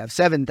 today. I have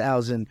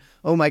 7,000.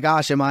 Oh my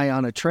gosh, am I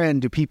on a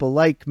trend? Do people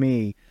like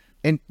me?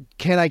 And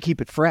can I keep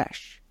it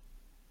fresh?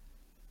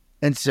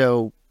 And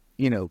so,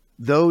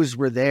 those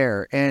were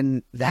there.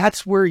 And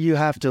that's where you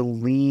have to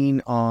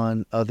lean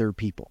on other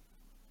people.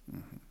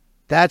 Mm-hmm.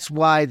 That's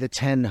why the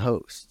 10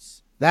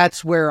 hosts.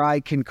 That's where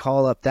I can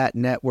call up that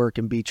network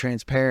and be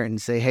transparent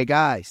and say, hey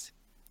guys,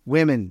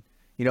 women,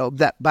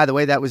 that, by the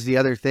way, that was the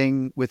other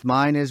thing with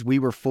mine is we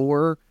were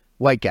 4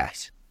 white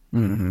guys.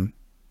 Mm-hmm.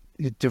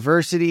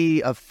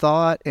 Diversity of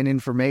thought and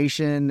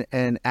information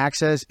and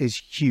access is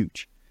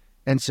huge.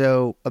 And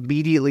so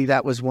immediately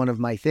that was one of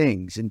my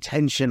things,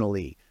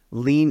 intentionally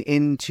lean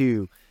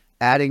into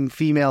adding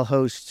female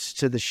hosts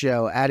to the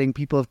show, adding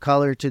people of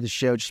color to the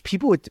show, just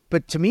people with,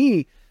 but to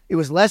me, it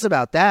was less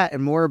about that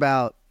and more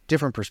about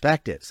different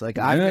perspectives. Like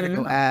I'm going to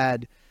go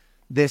add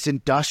this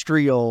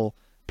industrial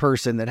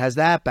person that has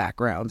that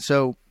background.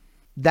 So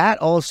that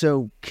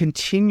also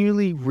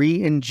continually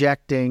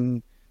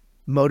re-injecting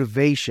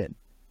motivation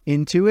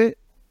into it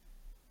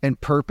and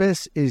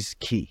purpose is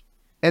key.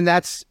 And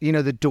that's, the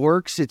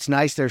dorks, it's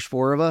nice. There's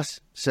 4 of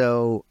us.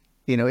 So,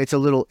 it is a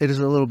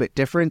little bit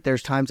different.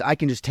 There's times I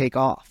can just take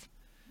off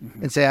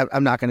and say,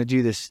 I'm not going to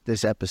do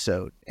this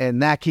episode.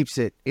 And that keeps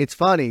it's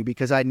funny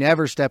because I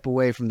never step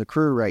away from the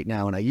crew right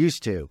now. And I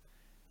used to,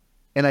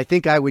 and I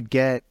think I would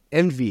get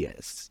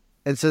envious.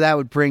 And so that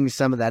would bring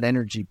some of that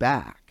energy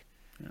back.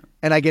 Yeah.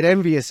 And I get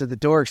envious of the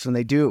dorks when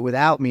they do it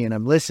without me and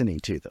I'm listening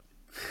to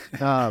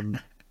them.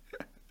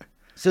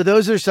 So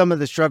those are some of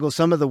the struggles,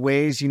 some of the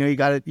ways, you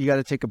got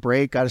to take a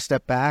break, got to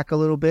step back a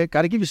little bit,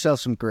 got to give yourself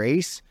some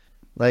grace.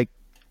 Like,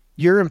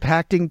 you're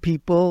impacting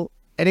people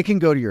and it can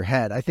go to your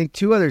head. I think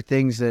 2 other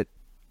things that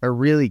are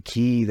really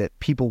key that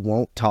people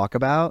won't talk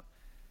about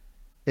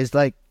is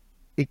like,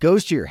 it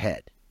goes to your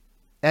head.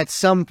 At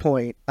some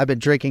point, I've been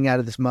drinking out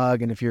of this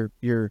mug, and if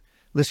your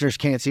listeners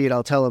can't see it,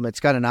 I'll tell them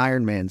it's got an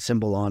Iron Man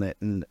symbol on it.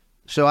 And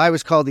so I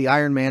was called the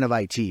Iron Man of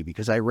IT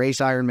because I race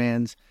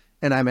Ironmans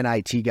and I'm an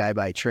IT guy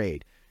by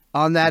trade.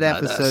 On that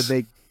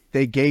episode,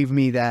 they gave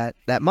me that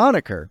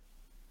moniker.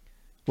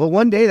 Well,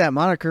 one day that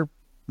moniker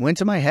went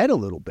to my head a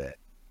little bit.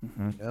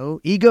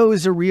 Ego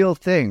is a real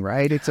thing,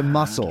 right? It's a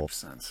muscle.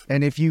 100%.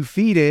 And if you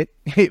feed it,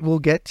 it will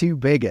get too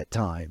big at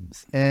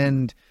times.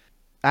 And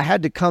I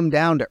had to come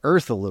down to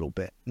earth a little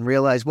bit and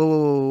realize,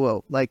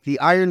 whoa. Like, the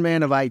Iron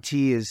Man of IT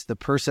is the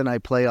person I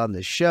play on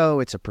this show.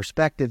 It's a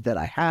perspective that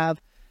I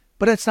have,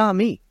 but it's not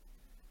me.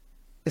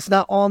 It's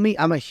not all me.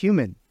 I'm a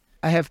human.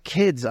 I have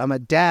kids. I'm a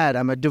dad.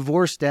 I'm a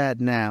divorced dad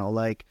now.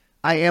 Like,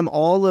 I am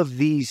all of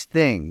these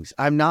things.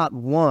 I'm not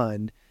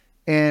one.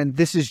 And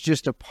this is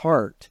just a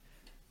part.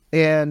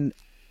 And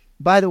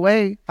by the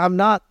way, I'm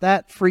not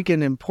that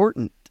freaking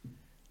important.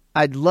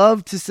 I'd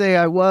love to say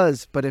I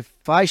was, but if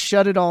I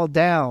shut it all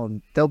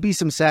down, there'll be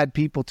some sad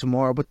people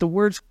tomorrow, but the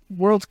world's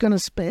going to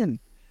spin.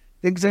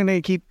 Things are going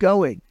to keep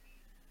going.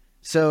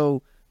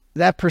 So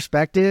that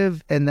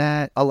perspective and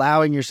that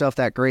allowing yourself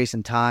that grace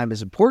and time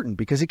is important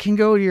because it can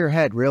go to your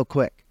head real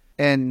quick.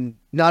 And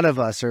none of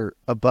us are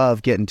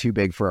above getting too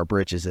big for our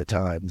britches at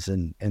times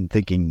and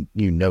thinking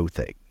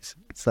things.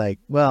 It's like,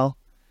 well,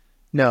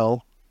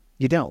 no,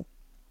 you don't.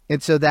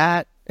 And so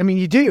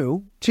you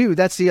do too.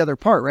 That's the other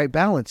part, right?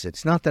 Balance it.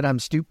 It's not that I'm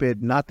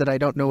stupid, not that I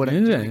don't know what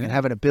I'm doing and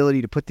have an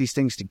ability to put these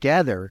things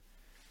together.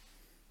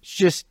 It's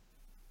just,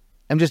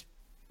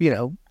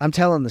 I'm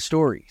telling the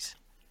stories.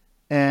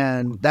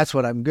 And that's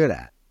what I'm good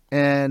at.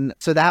 And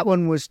so that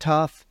one was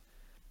tough.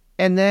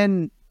 And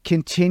then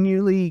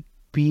continually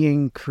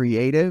being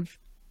creative.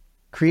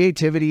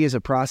 Creativity is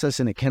a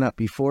process and it cannot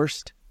be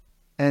forced.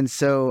 And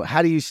so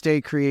how do you stay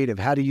creative?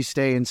 How do you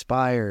stay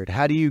inspired?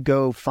 How do you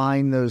go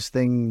find those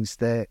things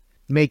that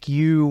make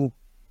you...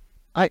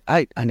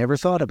 I never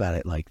thought about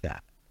it like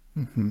that.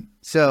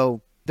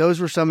 So those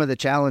were some of the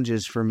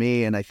challenges for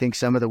me. And I think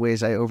some of the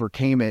ways I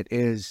overcame it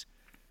is...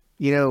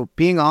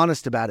 being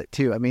honest about it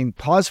too. I mean,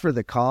 Pause for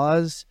the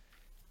Cause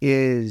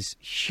is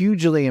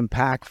hugely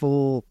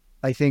impactful,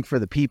 I think, for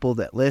the people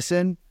that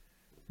listen.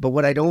 But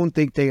what I don't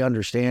think they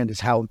understand is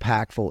how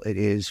impactful it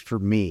is for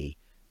me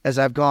as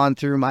I've gone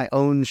through my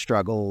own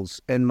struggles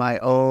and my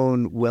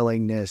own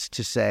willingness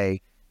to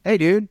say, hey,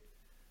 dude,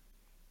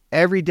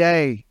 every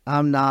day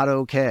I'm not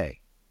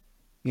okay.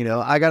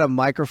 I got a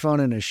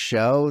microphone in a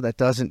show. That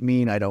doesn't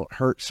mean I don't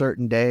hurt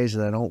certain days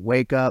and I don't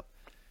wake up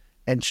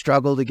and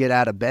struggle to get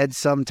out of bed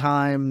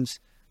sometimes.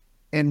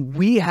 And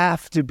we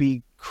have to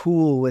be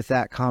cool with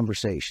that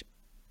conversation.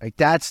 Like,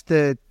 that's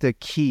the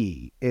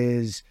key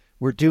is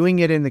we're doing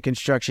it in the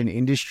construction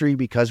industry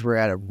because we're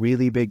at a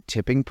really big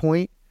tipping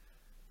point.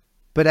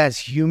 But as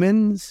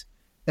humans,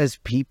 as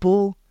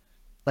people,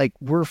 like,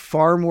 we're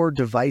far more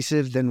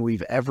divisive than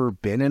we've ever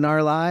been in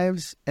our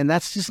lives. And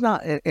that's just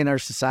not in our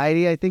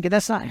society, I think. And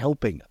that's not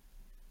helping.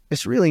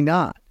 It's really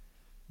not.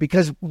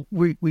 Because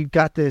we've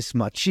got this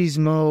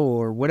machismo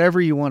or whatever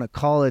you want to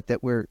call it,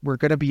 that we're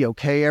going to be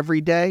okay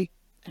every day.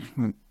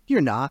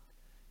 You're not.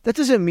 That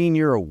doesn't mean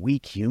you're a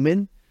weak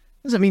human.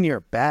 It doesn't mean you're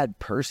a bad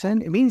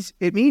person. It means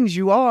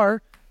you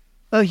are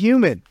a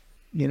human.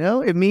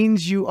 It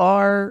means you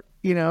are,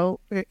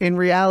 in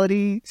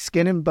reality,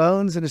 skin and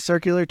bones in a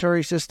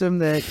circulatory system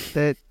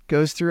that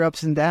goes through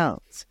ups and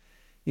downs.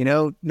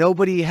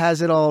 Nobody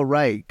has it all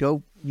right.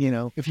 Go,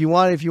 if you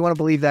want to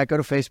believe that, go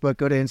to Facebook,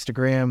 go to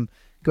Instagram,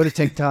 go to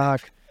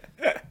TikTok.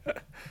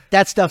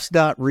 That stuff's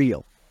not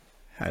real,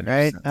 100%.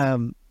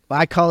 Right?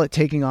 I call it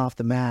taking off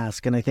the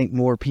mask, and I think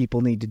more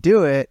people need to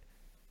do it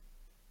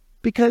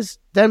because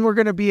then we're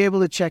going to be able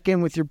to check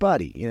in with your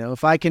buddy.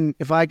 If I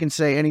can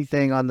say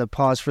anything on the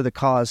Pause for the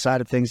Cause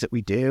side of things that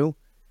we do,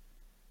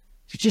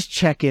 to just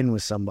check in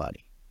with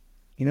somebody.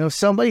 If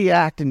somebody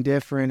acting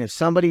different, if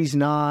somebody's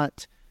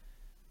not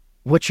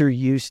what you're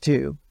used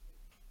to,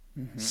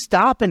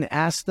 stop and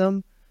ask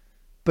them,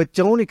 but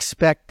don't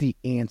expect the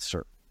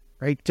answer.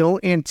 Right?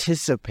 Don't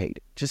anticipate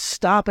it. Just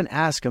stop and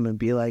ask them and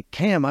be like,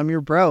 Cam, I'm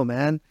your bro,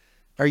 man.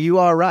 Are you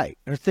all right?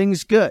 Are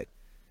things good?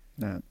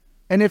 No.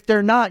 And if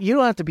they're not, you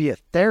don't have to be a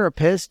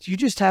therapist. You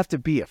just have to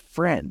be a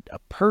friend, a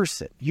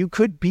person. You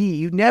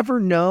never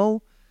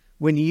know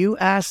when you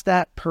ask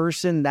that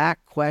person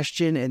that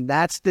question, and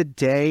that's the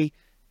day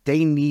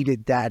they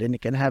needed that, and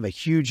it can have a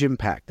huge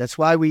impact. That's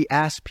why we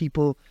ask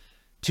people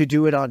to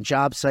do it on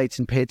job sites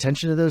and pay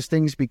attention to those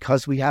things,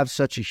 because we have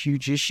such a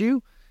huge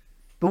issue.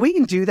 But we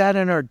can do that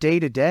in our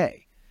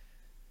day-to-day,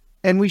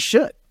 and we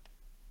should.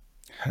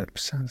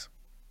 100%.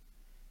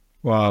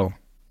 Wow,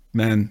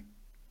 man,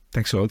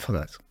 thanks a lot for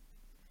that. It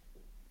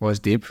was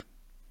deep.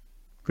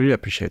 Really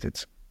appreciate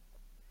it.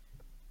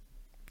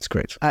 It's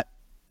great.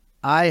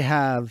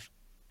 I'm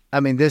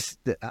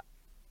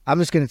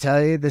just going to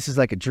tell you, this is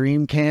like a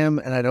dream, Cam,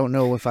 and I don't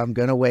know if I'm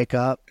going to wake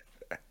up,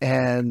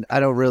 and I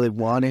don't really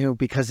want to,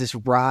 because this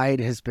ride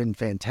has been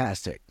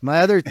fantastic.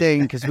 My other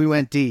thing, because we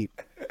went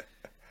deep,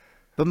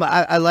 but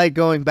I like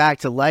going back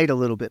to light a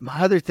little bit.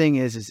 My other thing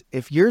is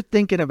if you're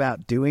thinking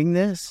about doing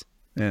this,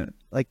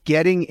 like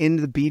getting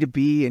into the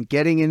B2B and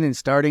getting in and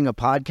starting a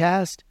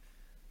podcast,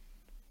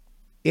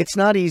 it's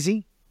not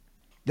easy.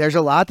 There's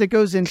a lot that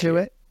goes into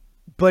it,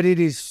 but it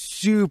is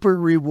super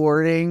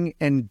rewarding,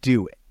 and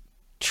do it.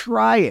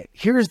 Try it.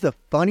 Here's the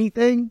funny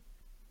thing.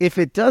 If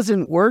it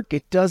doesn't work,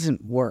 it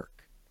doesn't work.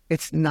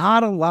 It's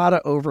not a lot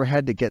of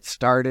overhead to get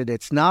started.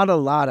 It's not a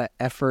lot of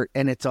effort,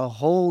 and it's a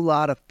whole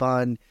lot of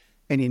fun,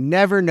 and you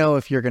never know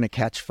if you're going to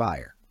catch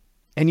fire.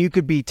 And you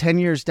could be 10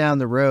 years down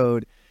the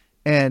road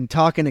and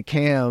talking to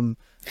Cam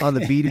on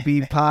the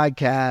B2B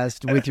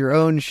podcast with your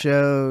own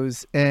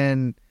shows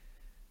and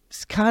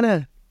just kind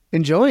of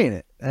enjoying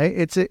it. Right?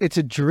 It's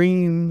a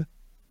dream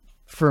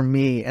for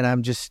me, and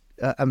I'm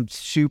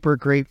super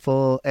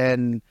grateful,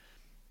 and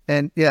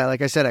yeah,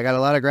 like I said, I got a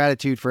lot of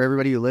gratitude for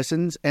everybody who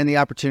listens and the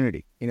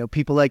opportunity.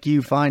 People like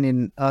you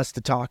finding us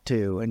to talk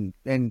to,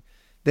 and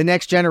the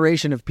next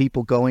generation of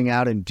people going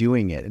out and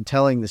doing it and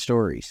telling the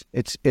stories.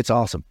 It's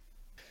awesome.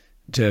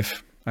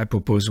 Jeff, I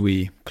propose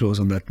we close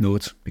on that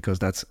note, because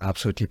that's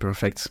absolutely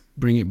perfect.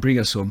 Bring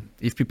us home.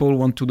 If people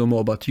want to know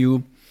more about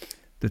you,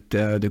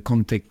 the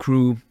Contech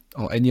Crew,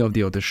 or any of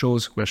the other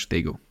shows, where should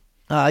they go?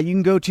 You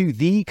can go to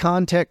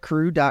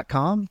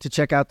thecontechcrew.com to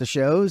check out the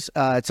shows.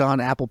 It's on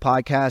Apple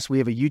Podcasts. We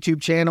have a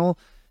YouTube channel.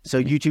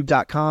 So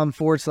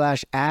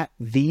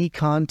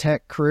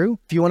youtube.com/@thecontechcrew.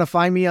 If you want to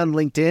find me on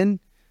LinkedIn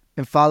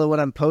and follow what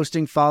I'm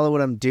posting, follow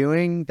what I'm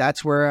doing,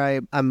 that's where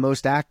I'm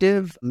most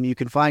active. You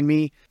can find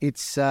me.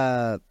 It's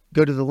go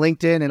to the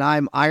LinkedIn, and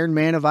I'm Iron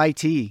Man of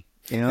IT,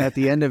 at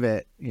the end of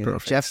it.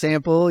 Jeff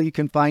Sample, you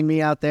can find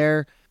me out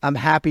there. I'm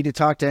happy to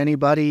talk to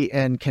anybody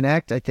and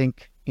connect. I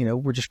think,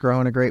 we're just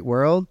growing a great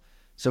world.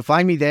 So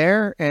find me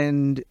there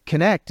and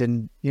connect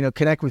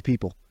with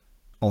people.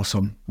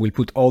 Awesome. We'll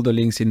put all the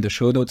links in the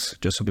show notes,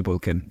 just so people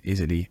can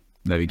easily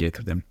navigate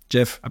to them.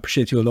 Jeff, I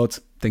appreciate you a lot.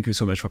 Thank you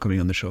so much for coming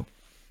on the show.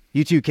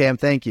 You too, Cam.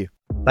 Thank you.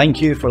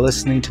 Thank you for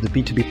listening to the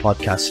B2B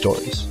Podcast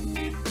Stories.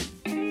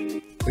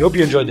 We hope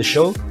you enjoyed the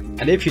show.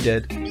 And if you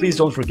did, please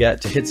don't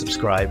forget to hit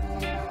subscribe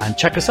and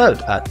check us out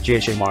at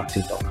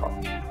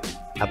jhamarketing.com.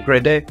 Have a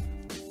great day.